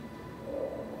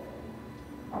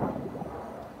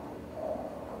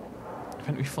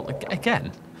 Inventory full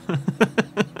again?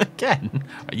 Again?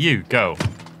 You, go.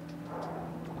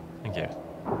 Thank you.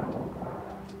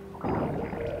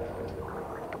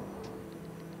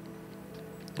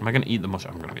 Am I going to eat the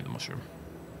mushroom? I'm going to eat the mushroom.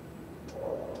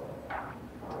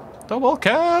 Double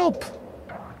kelp!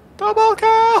 Double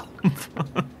kelp!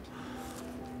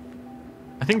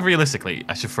 I think realistically,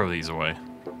 I should throw these away.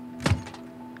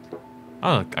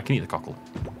 Oh, I can eat the cockle.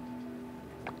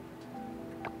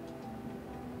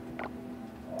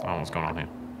 Oh, what's going on here?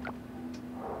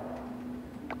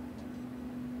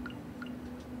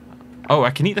 Oh, I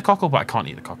can eat the cockle, but I can't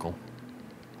eat the cockle.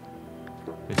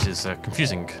 Which is a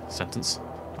confusing sentence,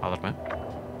 I'll admit.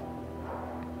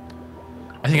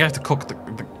 I think I have to cook the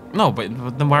no, but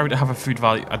then why would it have a food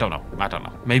value? I don't know.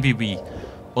 Maybe we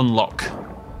unlock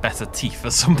better teeth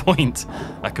at some point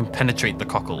that can penetrate the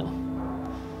cockle.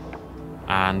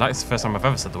 And that's the first time I've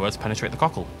ever said the words penetrate the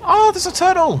cockle. Oh, there's a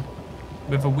turtle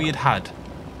with a weird head.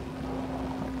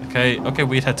 Okay,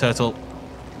 weird head turtle.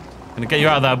 Gonna get you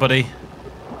out of there, buddy.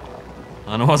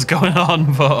 I don't know what's going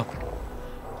on, but...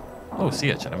 Oh,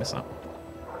 sea urchin, I missed that.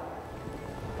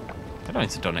 I don't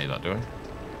need to donate that, do I?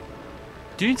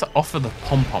 Do you need to offer the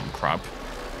pom-pom crab?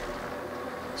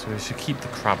 So we should keep the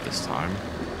crab this time.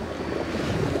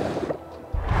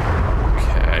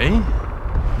 Okay.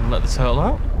 Let the turtle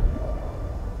out.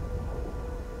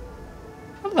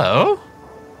 Hello?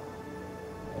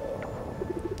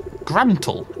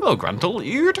 Grantle. Hello, Grantle.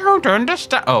 You don't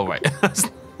understand. Oh, wait.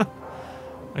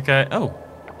 Okay. Oh.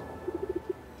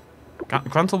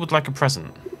 Grantle would like a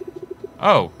present.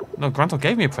 Oh. No, Grantle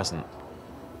gave me a present.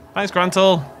 Thanks,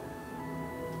 Grantle.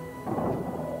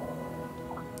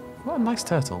 What a nice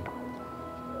turtle.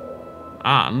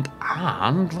 And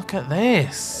look at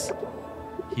this.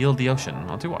 Heal the ocean.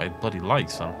 I'll do what I bloody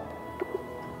like, son.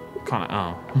 Can't I?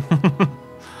 Oh.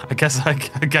 I guess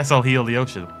I'll heal the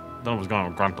ocean. Don't know what's going on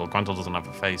with Grantle. Grantle doesn't have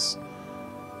a face,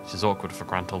 which is awkward for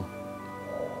Grantle.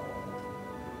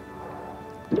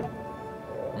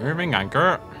 Moving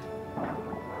anchor.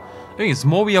 I think the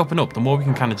more we open up, the more we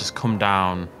can kind of just come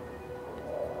down.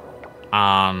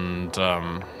 And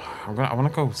I want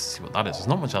to go see what that is. There's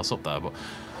not much else up there, but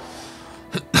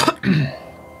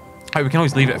right, we can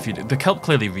always leave it a few days. The kelp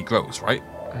clearly regrows, right?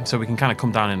 So we can kind of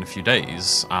come down in a few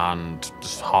days and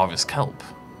just harvest kelp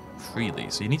freely.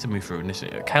 So you need to move through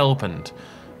initially kelp and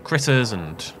critters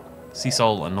and sea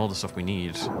salt and all the stuff we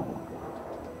need.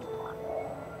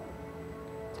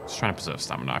 Just trying to preserve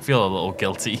stamina. I feel a little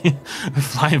guilty.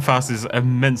 Flying fast is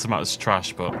immense amounts of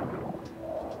trash, but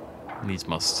needs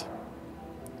must.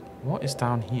 What is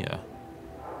down here?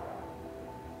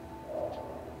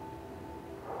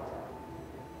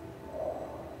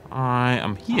 I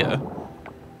am here,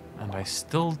 and I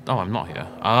still... Oh, I'm not here.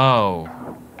 Oh.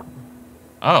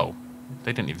 Oh.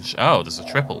 They didn't even... Oh, there's a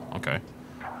triple. Okay.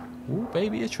 Ooh,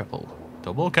 baby, a triple.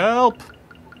 Double kelp.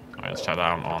 Alright, let's check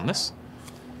down on this.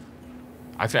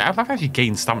 I've actually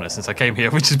gained stamina since I came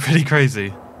here, which is pretty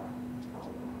crazy.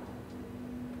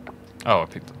 Oh, I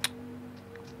picked up.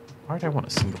 Why would I want a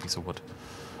single piece of wood?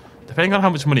 Depending on how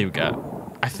much money we get,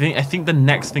 I think the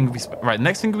next thing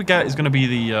next thing we get is going to be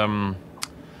the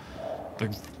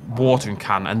watering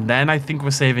can, and then I think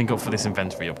we're saving up for this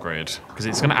inventory upgrade because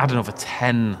it's going to add another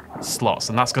 10 slots,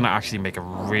 and that's going to actually make a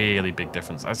really big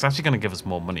difference. It's actually going to give us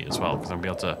more money as well because I'm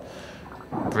going to be able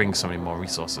to bring so many more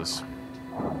resources.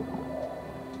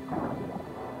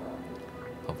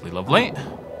 Lovely, lovely.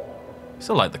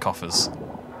 Still like the coffers.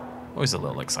 Always a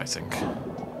little exciting.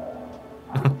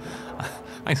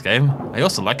 Thanks, game. I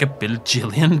also like $1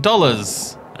 bajillion.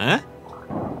 Eh?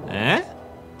 Eh?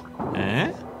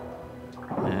 Eh?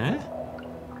 Eh?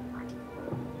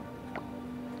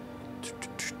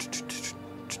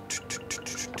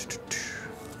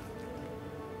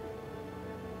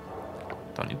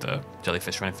 Don't need the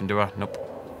jellyfish or anything, do I? Nope.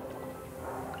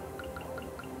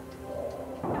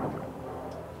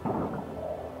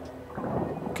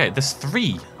 Okay, there's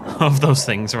 3 of those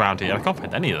things around here. I can't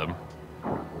find any of them.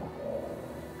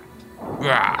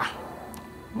 I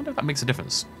wonder if that makes a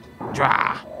difference.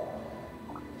 Yeah.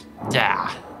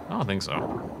 I don't think so.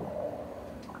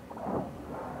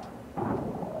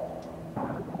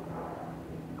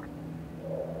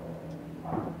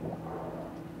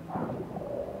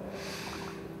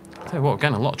 Tell you what, we're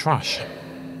getting a lot of trash.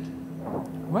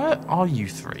 Where are you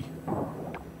 3? I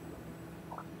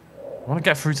want to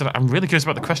get through to that. I'm really curious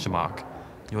about the question mark.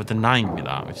 You're denying me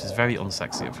that, which is very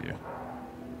unsexy of you.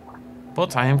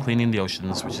 But I am cleaning the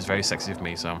oceans, which is very sexy of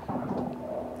me, so...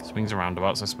 Swings and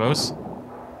roundabouts, I suppose.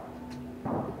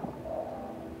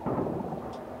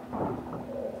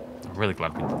 I'm really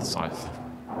glad we did the scythe.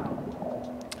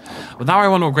 But now I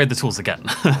want to upgrade the tools again,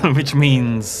 which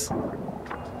means...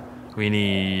 we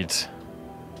need...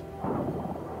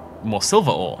 more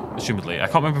silver ore, assumedly. I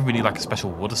can't remember if we need like a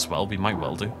special wood as well. We might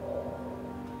well do.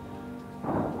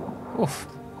 Oof,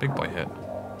 big boy hit.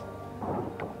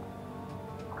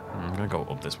 I'm gonna go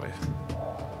up this way.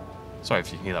 Sorry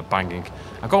if you can hear that banging.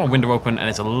 I've got my window open and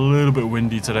it's a little bit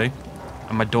windy today.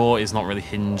 And my door is not really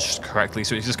hinged correctly,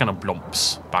 so it just kind of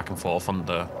blumps back and forth on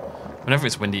the... Whenever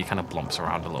it's windy, it kind of blumps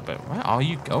around a little bit. Where are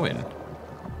you going?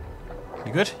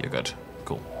 You good? You're good.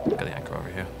 Cool. Get the anchor over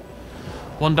here.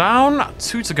 1 down,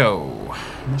 2 to go.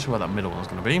 I'm not sure where that middle one's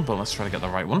going to be, but let's try to get the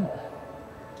right one.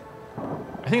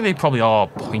 I think they probably are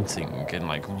pointing in,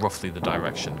 like, roughly the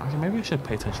direction. Actually, maybe I should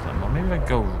pay attention to them. Or maybe I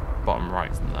go bottom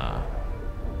right from there.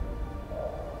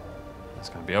 It's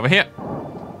going to be over here.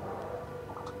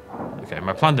 Okay,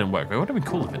 my plan didn't work. It would have been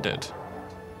cool if it did.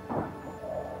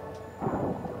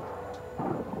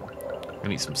 We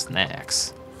need some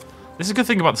snacks. This is a good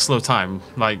thing about the slow time.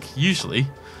 Like, usually,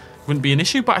 wouldn't be an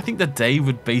issue, but I think the day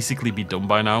would basically be done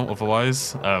by now,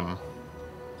 otherwise. You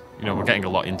know, we're getting a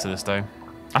lot into this day.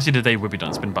 Actually, the day would be done.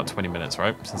 It's been about 20 minutes,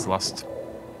 right? Since the last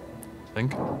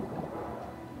thing.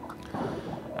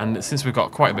 And since we've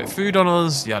got quite a bit of food on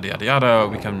us, yada, yada, yada,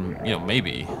 we can, you know,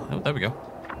 maybe... Oh, there we go.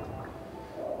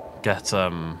 Get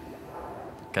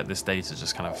this day to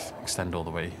just kind of extend all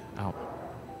the way out.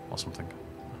 Or something.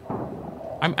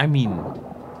 I mean...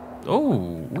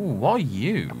 Oh, ooh, what are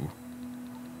you?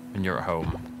 When you're at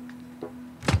home.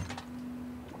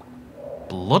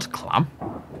 Blood clam?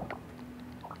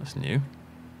 That's new.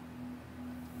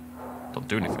 Don't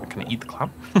do anything. Can I eat the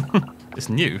clam? It's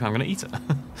new. I'm going to eat it.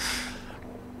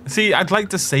 See, I'd like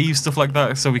to save stuff like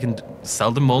that so we can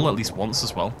sell them all at least once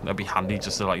as well. That'd be handy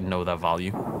just to like know their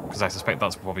value. Because I suspect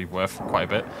that's probably worth quite a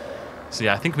bit. So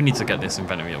yeah, I think we need to get this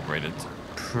inventory upgraded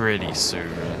pretty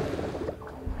soon.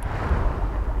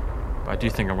 But I do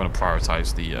think I'm going to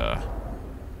prioritize the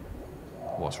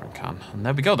watering can. And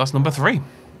there we go. That's number 3.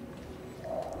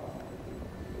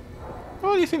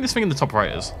 What do you think this thing in the top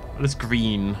right is? This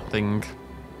green thing.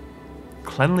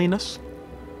 Cleanliness?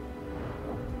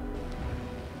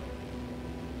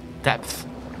 Depth.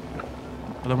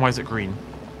 But then why is it green?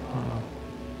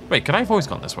 Wait, could I have always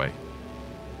gone this way?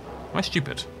 Am I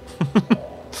stupid?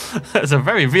 There's a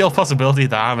very real possibility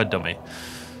that I'm a dummy.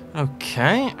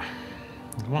 Okay.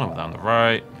 There's one over there on the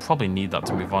right. Probably need that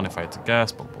to move on if I had to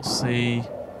guess, but we'll see.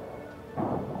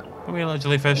 Come here, little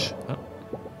jellyfish. Oh.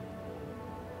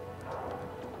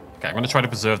 Okay, I'm going to try to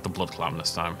preserve the blood clam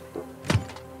this time.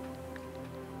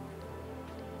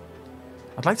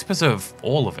 I'd like to preserve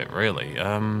all of it, really.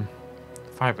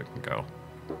 Fibre can go.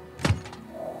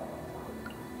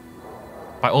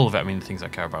 By all of it, I mean the things I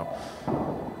care about.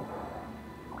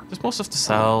 There's more stuff to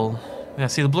sell. Yeah,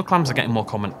 see, the blood clams are getting more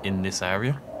common in this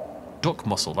area. Duck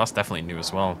mussel, that's definitely new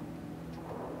as well.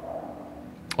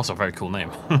 Also a very cool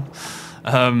name.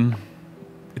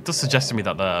 It does suggest to me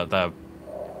that they're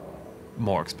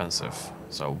more expensive.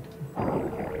 So,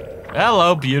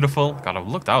 hello, beautiful. God, I've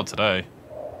looked out today.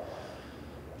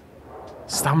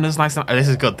 Stamina's nice. This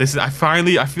is good. This is. I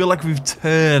feel like we've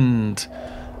turned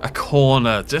a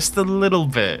corner just a little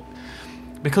bit.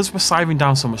 Because we're siphoning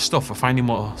down so much stuff, we're finding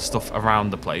more stuff around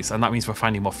the place, and that means we're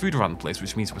finding more food around the place,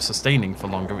 which means we're sustaining for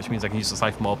longer, which means I can use the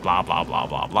siphon more, blah, blah, blah,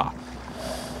 blah, blah.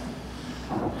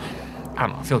 I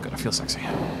don't know, I feel good, I feel sexy.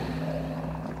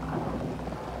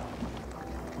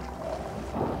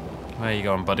 Where you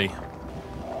going, buddy?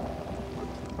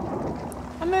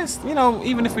 And there's, you know,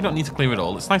 even if we don't need to clear it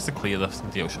all, it's nice to clear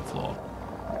the ocean floor.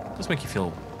 It does make you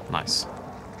feel nice.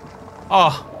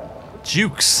 Oh,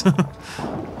 jukes.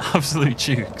 Absolute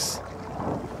jukes.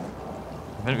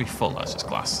 I'm going to be full, that's just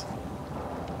glass.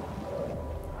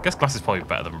 I guess glass is probably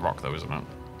better than rock though, isn't it?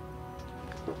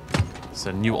 It's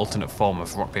a new alternate form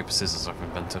of rock, paper, scissors I've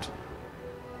invented.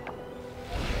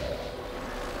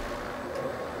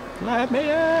 Let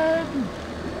me in!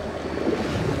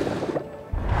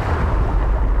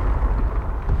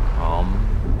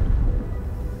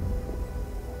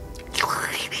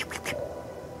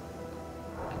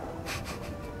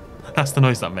 That's the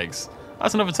noise that makes.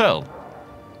 That's another turtle.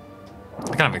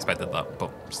 I kind of expected that,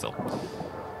 but still.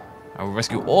 I will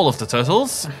rescue all of the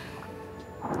turtles.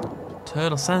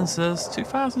 Turtle Census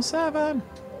 2007.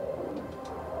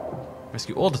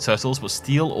 Rescue all the turtles, but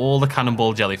steal all the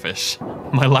cannonball jellyfish.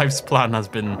 My life's plan has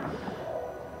been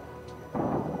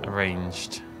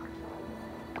arranged.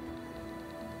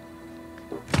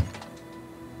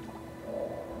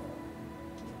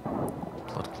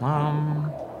 Blood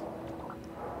clam.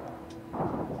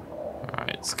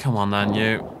 Alright, come on then,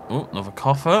 you. Oh, another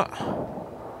coffer.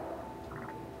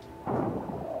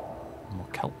 More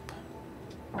kelp.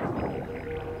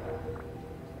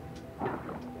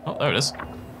 Oh, there it is.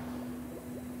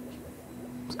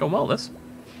 It's going well, this.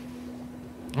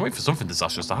 I'm waiting for something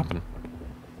disastrous to happen.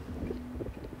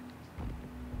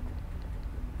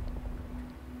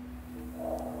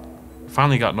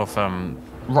 Finally got enough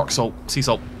rock salt, sea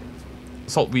salt,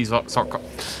 salt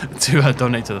to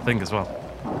donate to the thing as well.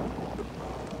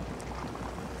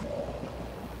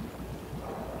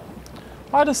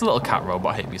 Why does the little cat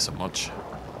robot hate me so much?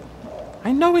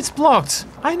 I know it's blocked.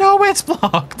 I know it's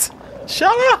blocked.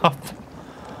 Shut up.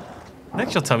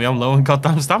 Next you'll tell me I'm low on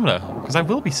goddamn stamina, because I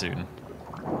will be soon.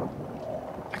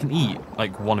 I can eat,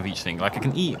 like, one of each thing. Like, I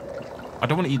can eat... I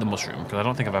don't want to eat the mushroom, because I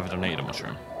don't think I've ever donated a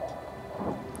mushroom.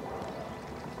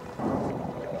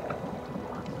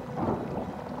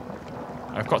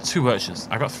 I've got 2 urchins.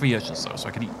 I've got 3 urchins, though, so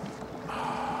I can eat...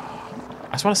 I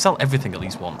just want to sell everything at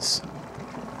least once.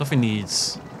 Nothing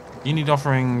needs... You need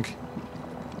offering...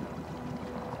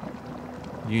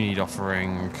 You need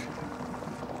offering...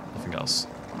 Nothing else.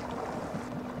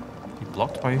 You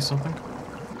blocked by something?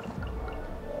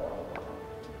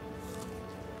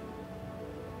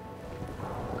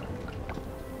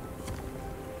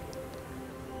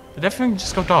 Did everything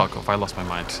just go dark, or have I lost my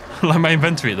mind? Like my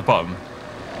inventory at the bottom.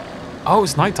 Oh,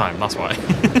 it's nighttime, that's why.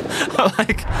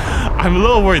 Like, I'm a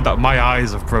little worried that my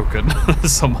eyes have broken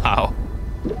somehow.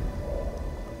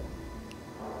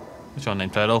 What's your name,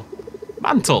 turtle?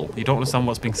 Mantle. You don't understand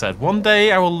what's being said. One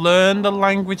day I will learn the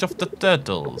language of the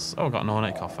turtles. Oh, I got an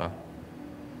ornate coffer.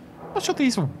 I'm not sure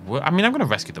these are... I mean, I'm going to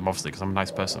rescue them, obviously, because I'm a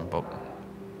nice person, but...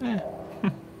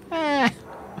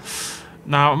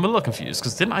 Now, I'm a little confused,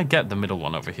 because didn't I get the middle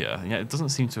one over here? Yeah, it doesn't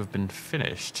seem to have been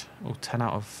finished. Oh, 10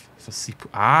 out of... For Sipu.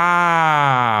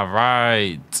 Ah,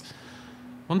 right.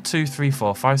 1, 2, 3,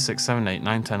 4, 5, 6, 7, 8,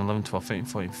 9, 10, 11, 12, 13,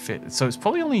 14, 15. So it's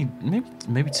probably only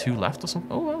maybe 2 left or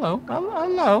something. Oh, hello.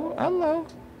 Hello. Hello.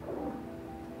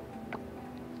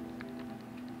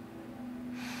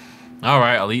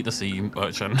 Alright, I'll eat the sea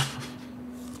urchin.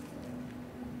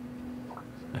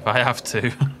 If I have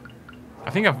to. I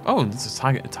think I've... Oh, this is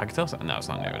tiger tail. No, it's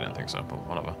not new. I didn't think so, but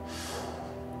whatever.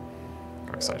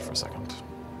 Got excited for a second.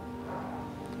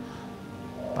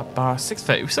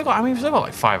 6:30. We've still got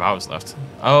like 5 hours left.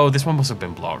 Oh, this one must have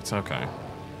been blocked. Okay.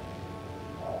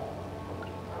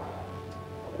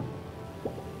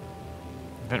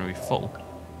 Inventory full.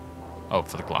 Oh,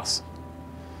 for the glass.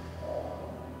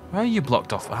 Where are you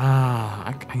blocked off? Ah,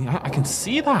 I can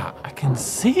see that. I can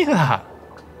see that.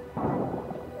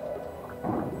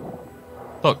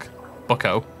 Look,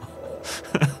 Bucko.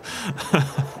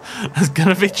 There's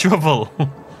gonna be trouble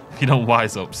if you don't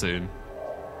wise up soon.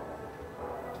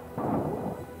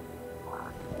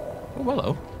 Oh,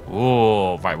 hello.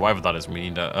 Oh, right, whatever that is, we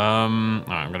need it. Alright,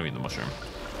 I'm gonna eat the mushroom.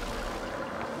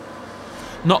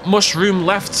 Not mushroom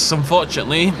left,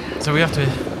 unfortunately. So we have to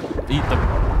eat the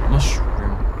mushroom.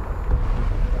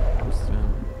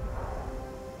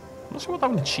 I'm not sure what that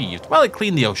one achieved. Well, it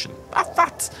cleaned the ocean.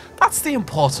 That's the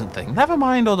important thing. Never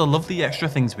mind all the lovely extra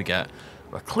things we get.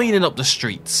 We're cleaning up the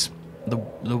streets.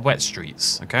 The wet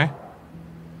streets, okay?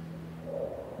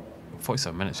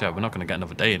 47 minutes, yeah, we're not gonna get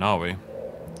another day in, are we?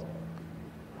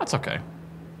 That's okay.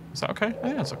 Is that okay? I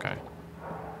think that's okay.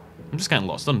 I'm just getting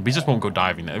lots done. We just won't go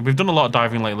diving. We've done a lot of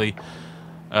diving lately.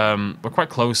 We're quite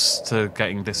close to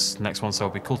getting this next one, so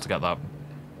it'll be cool to get that.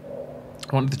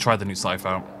 I wanted to try the new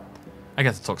sci-fi out. I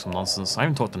get to talk some nonsense. I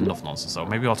haven't talked enough nonsense, so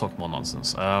maybe I'll talk more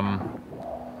nonsense. No.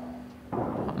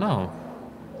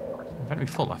 I'm very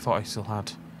full. I thought I still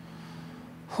had...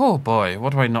 Oh boy,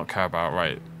 what do I not care about?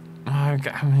 Right. No,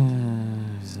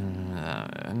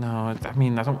 I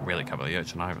mean, I don't really care about the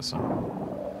urchin either, so...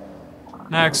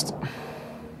 Next.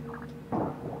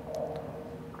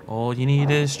 All you need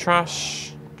is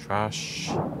trash. Trash.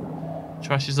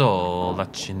 Trash is all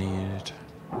that you need.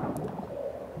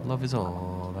 Love is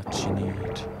all that you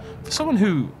need. For someone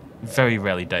who very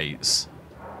rarely dates,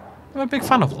 I'm a big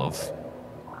fan of love.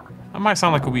 That might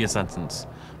sound like a weird sentence,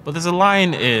 but there's a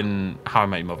line in How I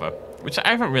Met Your Mother, which I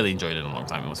haven't really enjoyed in a long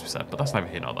time, it must be said, but that's neither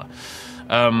here nor there.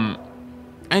 And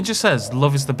it just says,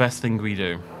 love is the best thing we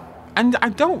do. And I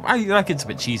like it's a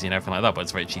bit cheesy and everything like that, but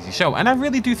it's a very cheesy show. And I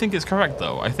really do think it's correct,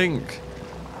 though. I think,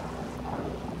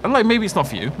 and like, maybe it's not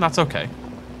for you, and that's okay.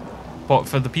 But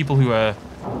for the people who are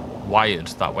wired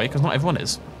that way, because not everyone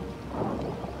is,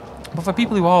 but for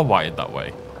people who are wired that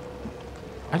way,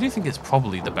 I do think it's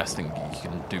probably the best thing you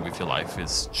can do with your life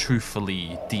is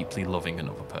truthfully, deeply loving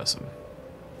another person.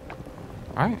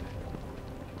 Right?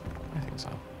 I think so.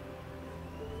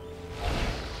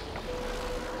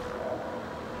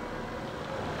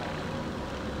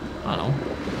 I don't know.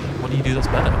 What do you do that's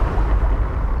better?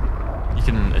 You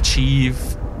can achieve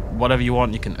whatever you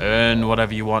want, you can earn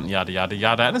whatever you want, yada, yada,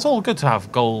 yada. And it's all good to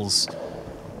have goals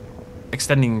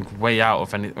extending way out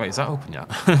of any... Wait, is that open yet?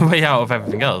 Way out of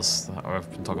everything else that I've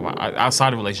been talking about.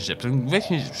 Outside of relationships. And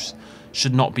relationships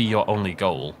should not be your only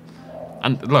goal.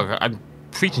 And look, I'm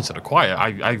preaching to the choir.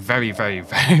 I very, very,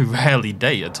 very rarely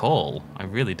date at all. I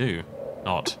really do.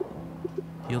 Not.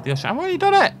 Heal the ocean. I've already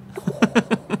done it!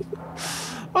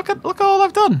 Look at all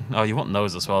I've done. Oh, you want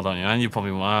those as well, don't you? And you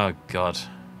probably want... Oh, God.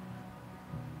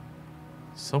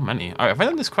 So many. Alright, have I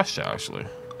done this quest yet, actually?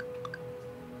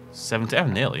 70... Oh,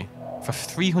 nearly. For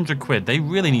 300 quid, they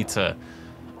really need to...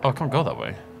 Oh, I can't go that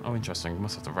way. Oh, interesting.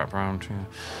 Must have to wrap around. Yeah.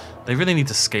 They really need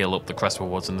to scale up the quest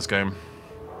rewards in this game.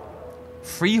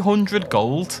 300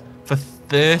 gold for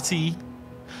 30...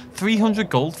 300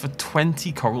 gold for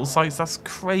 20 coral sites? That's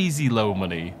crazy low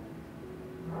money.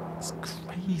 That's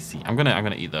crazy. I'm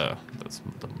gonna eat the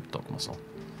dog muscle.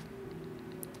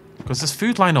 Because there's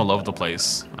food lying all over the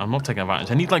place. I'm not taking advantage.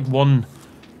 I need like one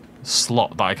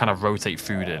slot that I kind of rotate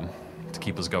food in to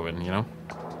keep us going, you know?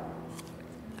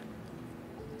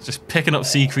 Just picking up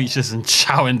sea creatures and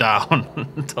chowing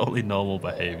down. Totally normal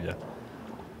behaviour.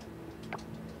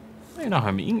 I don't know how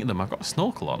I'm eating them. I've got a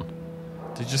snorkel on.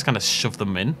 Did you just kind of shove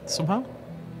them in somehow?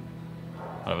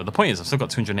 Whatever. The point is, I've still got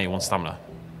 281 stamina.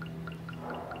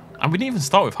 And we didn't even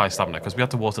start with high stamina because we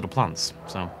had to water the plants.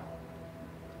 So,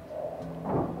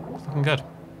 fucking good.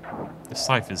 This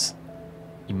scythe is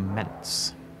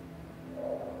immense.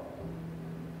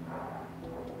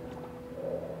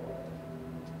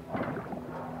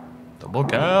 Double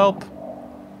kelp.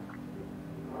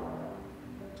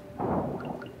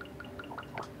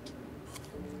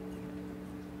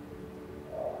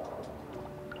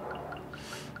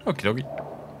 Okie dokie.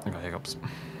 I got hiccups.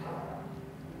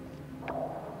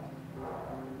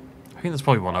 I think there's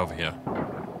probably one over here.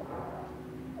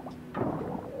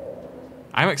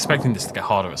 I'm expecting this to get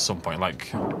harder at some point,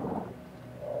 like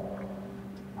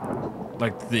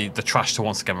the trash to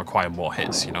once again require more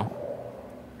hits, you know?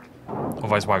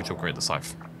 Otherwise, why would you upgrade the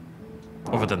scythe?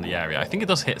 Other than the area. I think it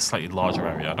does hit a slightly larger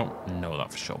area. I don't know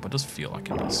that for sure, but it does feel like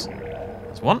it does.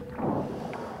 There's one.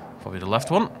 Probably the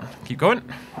left one. Keep going.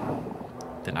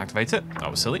 Didn't activate it. That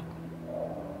was silly.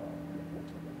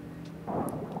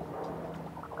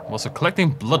 I'm also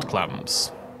collecting blood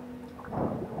clams.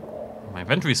 My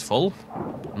inventory's full.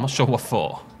 I'm not sure what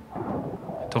for.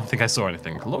 I don't think I saw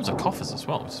anything. Loads of coffers as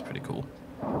well, which is pretty cool.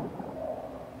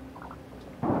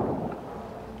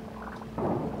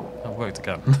 That worked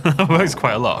again. That works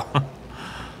quite a lot.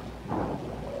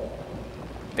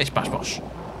 Bish bash bosh.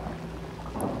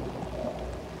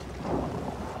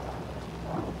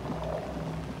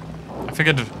 I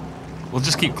figured we'll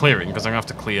just keep clearing because I'm going to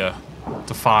have to clear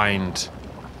to find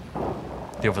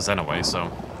the others anyway, so...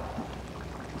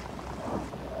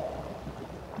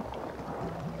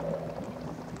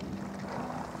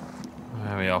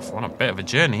 There we are. We're on a bit of a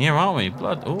journey here, aren't we?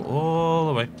 Blood. Oh, all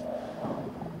the way.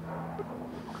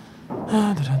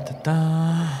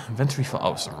 Inventory for...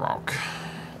 Oh, it's a rock.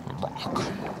 A rock.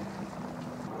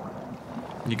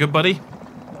 You good, buddy?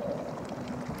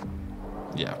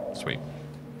 Yeah, sweet.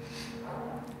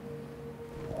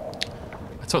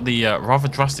 I took the rather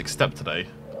drastic step today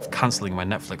of cancelling my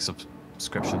Netflix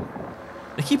subscription.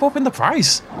 They keep upping the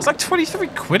price. It's like 23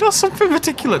 quid or something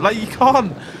ridiculous. Like, you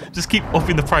can't just keep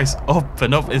upping the price up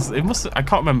and up. It must. I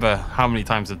can't remember how many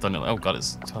times they've done it. Oh god,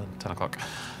 it's 10 o'clock.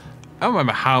 I don't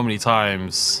remember how many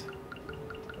times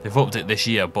they've upped it this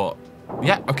year, but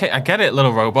yeah, okay, I get it,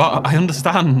 little robot. I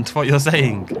understand what you're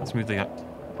saying. Let's move the...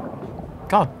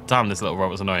 God damn, this little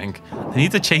robot's annoying. They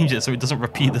need to change it so it doesn't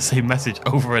repeat the same message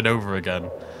over and over again.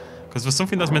 Because for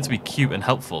something that's meant to be cute and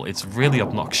helpful, it's really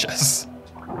obnoxious.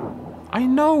 I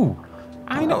know.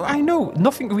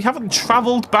 Nothing. We haven't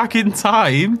travelled back in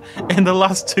time in the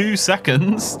last 2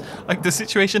 seconds. Like, the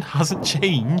situation hasn't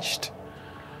changed.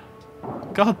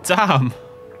 God damn.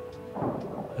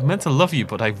 I meant to love you,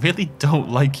 but I really don't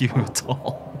like you at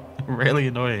all. Really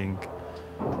annoying.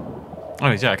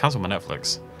 Anyways, yeah, I cancelled my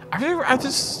Netflix. I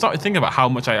just started thinking about how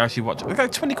much I actually watch.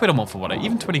 Like 20 quid a month or whatever.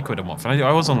 Even 20 quid a month. And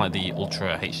I was on like the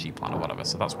Ultra HD plan or whatever,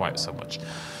 so that's why it's so much.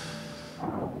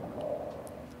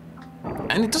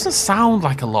 And it doesn't sound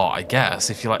like a lot, I guess,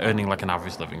 if you're like earning like an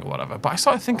average living or whatever. But I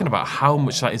started thinking about how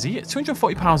much that is a year.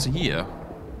 £240 a year.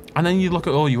 And then you look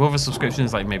at all your other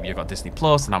subscriptions, like maybe you've got Disney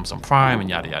Plus and Amazon Prime and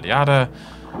yada yada yada.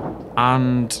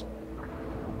 And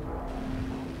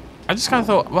I just kind of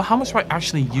thought, well, how much do I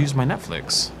actually use my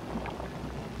Netflix?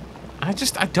 I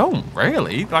don't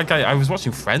really. Like, I was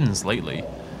watching Friends lately.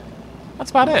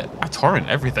 That's about it. I torrent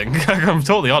everything. I'm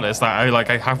totally honest.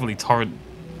 I happily torrent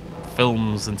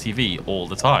films and TV all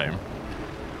the time.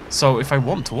 So if I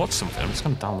want to watch something, I'm just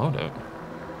going to download it.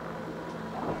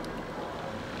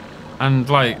 And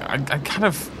like,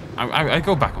 I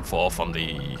go back and forth on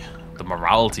the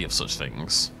morality of such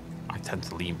things. I tend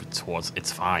to lean towards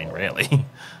it's fine, really.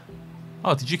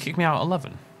 Oh, did you kick me out at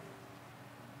 11?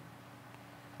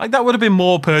 Like, that would have been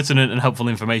more pertinent and helpful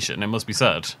information, it must be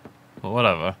said. But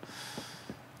whatever.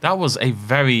 That was a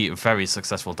very, very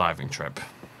successful diving trip.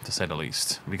 to say the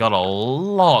least. We got a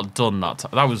lot done that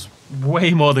time. That was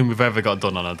way more than we've ever got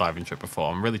done on a diving trip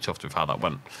before. I'm really chuffed with how that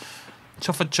went.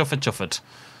 Chuffed, chuffed, chuffed.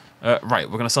 Right,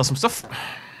 we're going to sell some stuff,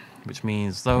 which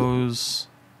means those,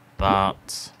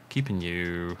 that, keeping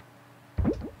you.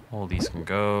 All these can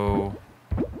go.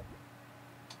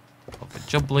 For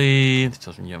Jubbly, the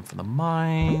children yearn for the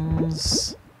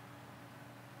mines.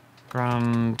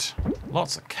 Grand.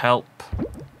 Lots of kelp.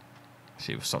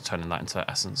 See, we'll start turning that into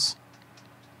essence.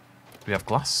 Do we have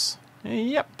glass?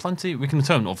 Yep, plenty. We can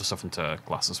turn other stuff into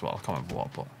glass as well. I can't remember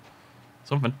what, but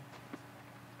something.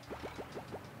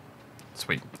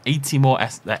 Sweet. 80 more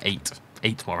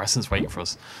eight more essence waiting for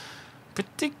us.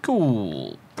 Pretty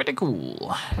cool. Pretty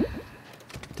cool.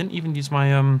 Didn't even use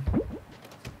my my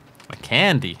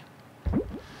candy.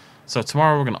 So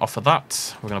tomorrow we're going to offer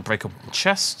that. We're going to break up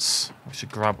chests. We should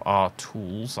grab our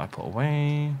tools I put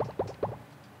away.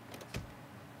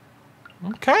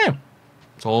 Okay.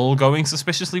 It's all going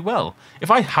suspiciously well. If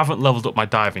I haven't leveled up my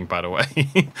diving, by the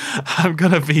way, I'm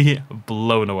going to be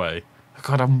blown away.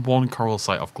 God, I'm one coral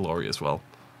sight off glory as well.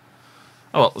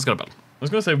 Oh well, let's go to bed. I was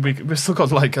going to say we've still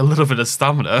got like a little bit of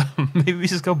stamina. Maybe we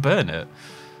just go burn it.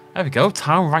 There we go.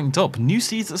 Town ranked up. New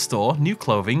seeds at store. New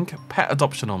clothing. Pet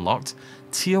adoption unlocked.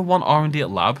 Tier 1 R&D at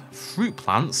lab. Fruit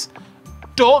plants.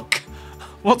 Duck!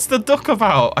 What's the duck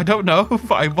about? I don't know,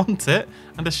 but I want it.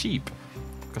 And a sheep.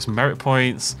 Got some merit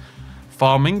points.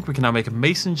 Farming. We can now make a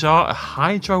mason jar, a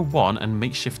hydro 1, and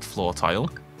makeshift floor tile.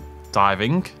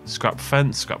 Diving. Scrap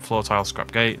fence, scrap floor tile,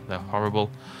 scrap gate. They're horrible.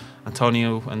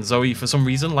 Antonio and Zoe, for some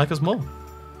reason, like us more.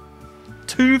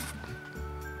 Tooth.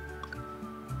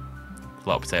 A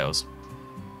lot of potatoes.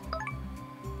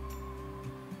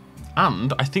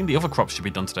 And I think the other crops should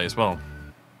be done today as well.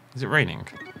 Is it raining?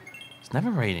 It's never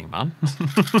raining, man.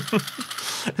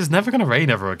 It's never going to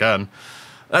rain ever again.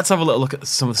 Let's have a little look at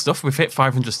some of the stuff. We've hit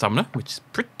 500 stamina, which is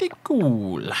pretty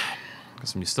cool. Got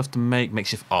some new stuff to make.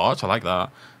 Makeshift arch, I like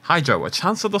that. Hydro, a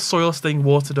chance of the soil staying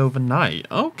watered overnight.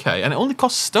 Okay, and it only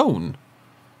costs stone.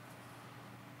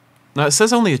 Now, it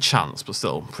says only a chance, but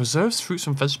still. Preserves fruits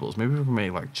and vegetables. Maybe we can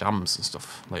make, like, jams and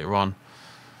stuff later on.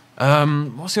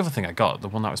 What's the other thing I got? The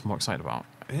one that I was more excited about.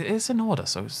 It is in order,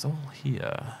 so it's all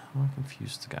here. I'm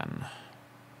confused again.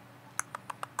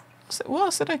 What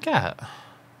else did I get?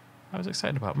 I was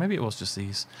excited about. Maybe it was just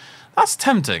these. That's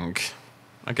tempting,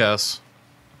 I guess.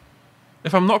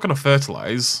 If I'm not going to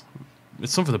fertilize,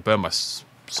 it's something to burn my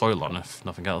soil on, if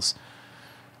nothing else.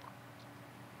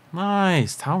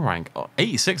 Nice, town rank. Oh,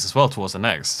 86 as well towards the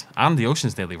next. And the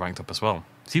ocean's nearly ranked up as well.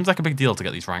 Seems like a big deal to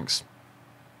get these ranks.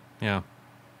 Yeah.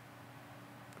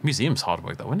 Museum's hard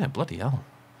work though, isn't it? Bloody hell.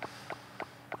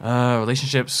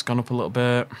 Relationships gone up a little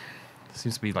bit. There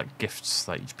seems to be like gifts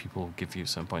that each people give you at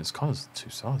certain points. God, it's 2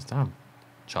 stars, damn.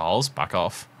 Charles, back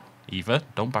off. Eva,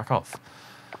 don't back off.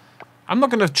 I'm not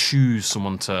going to choose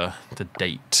someone to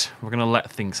date. We're going to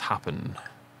let things happen.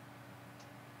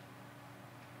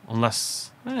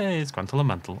 Unless, it's Grantal and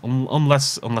Mental.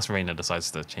 Unless Raina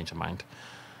decides to change her mind.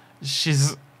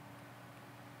 She's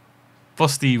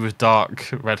busty with dark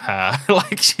red hair.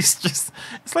 Like, she's just...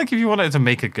 It's like if you wanted to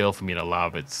make a girl for me in a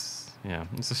lab, it's... Yeah,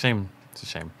 it's a shame. It's a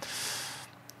shame.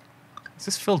 Is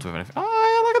this filled with anything?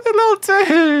 Oh, look at the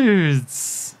little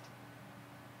dudes!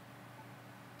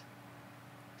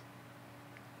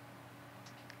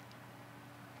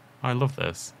 I love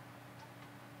this.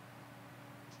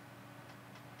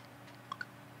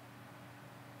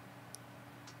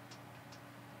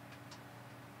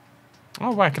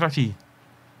 Oh, right, I could actually...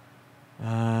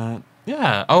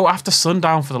 yeah. Oh, after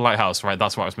sundown for the lighthouse. Right,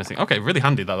 that's what I was missing. Okay, really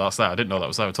handy that that's there. I didn't know that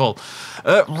was there at all.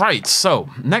 Right, so,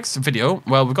 next video.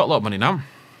 Well, we've got a lot of money now.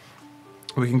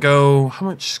 We can go... How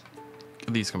much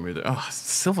are these going to be? Oh,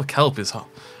 silver kelp is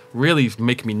really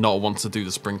making me not want to do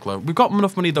the sprinkler. We've got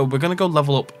enough money, though. We're going to go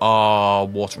level up our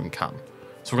watering can.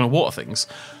 So we're going to water things.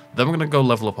 Then we're going to go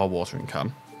level up our watering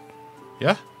can.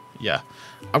 Yeah? Yeah.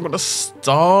 I'm going to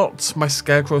start my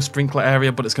scarecrow sprinkler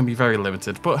area, but it's going to be very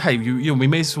limited. But hey, we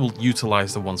may as well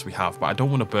utilize the ones we have, but I don't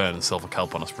want to burn silver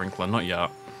kelp on a sprinkler, not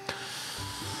yet.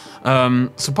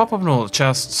 So pop open all the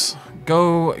chests,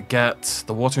 go get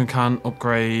the watering can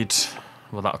upgrade.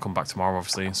 Well, that'll come back tomorrow,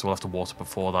 obviously, so we'll have to water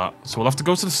before that. So we'll have to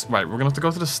go to the... Right, we're going to have to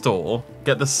go to the store,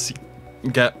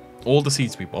 get all the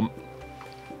seeds we want,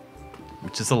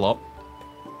 which is a lot,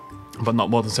 but not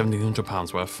more than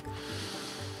 £1,700 worth.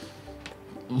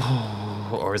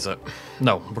 Or is it?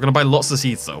 No, we're gonna buy lots of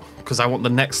seeds though, because I want the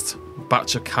next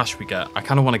batch of cash we get. I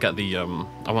kind of want to get the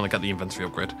inventory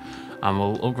upgrade, and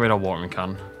we'll upgrade our watering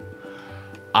can,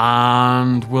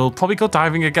 and we'll probably go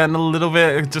diving again a little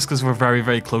bit, just because we're very,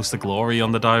 very close to glory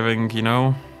on the diving, you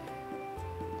know.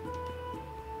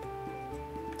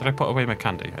 Did I put away my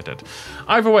candy? I did.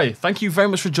 Either way, thank you very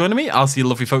much for joining me. I'll see you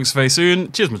lovely folks very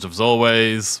soon. Cheers much as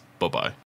always. Bye-bye.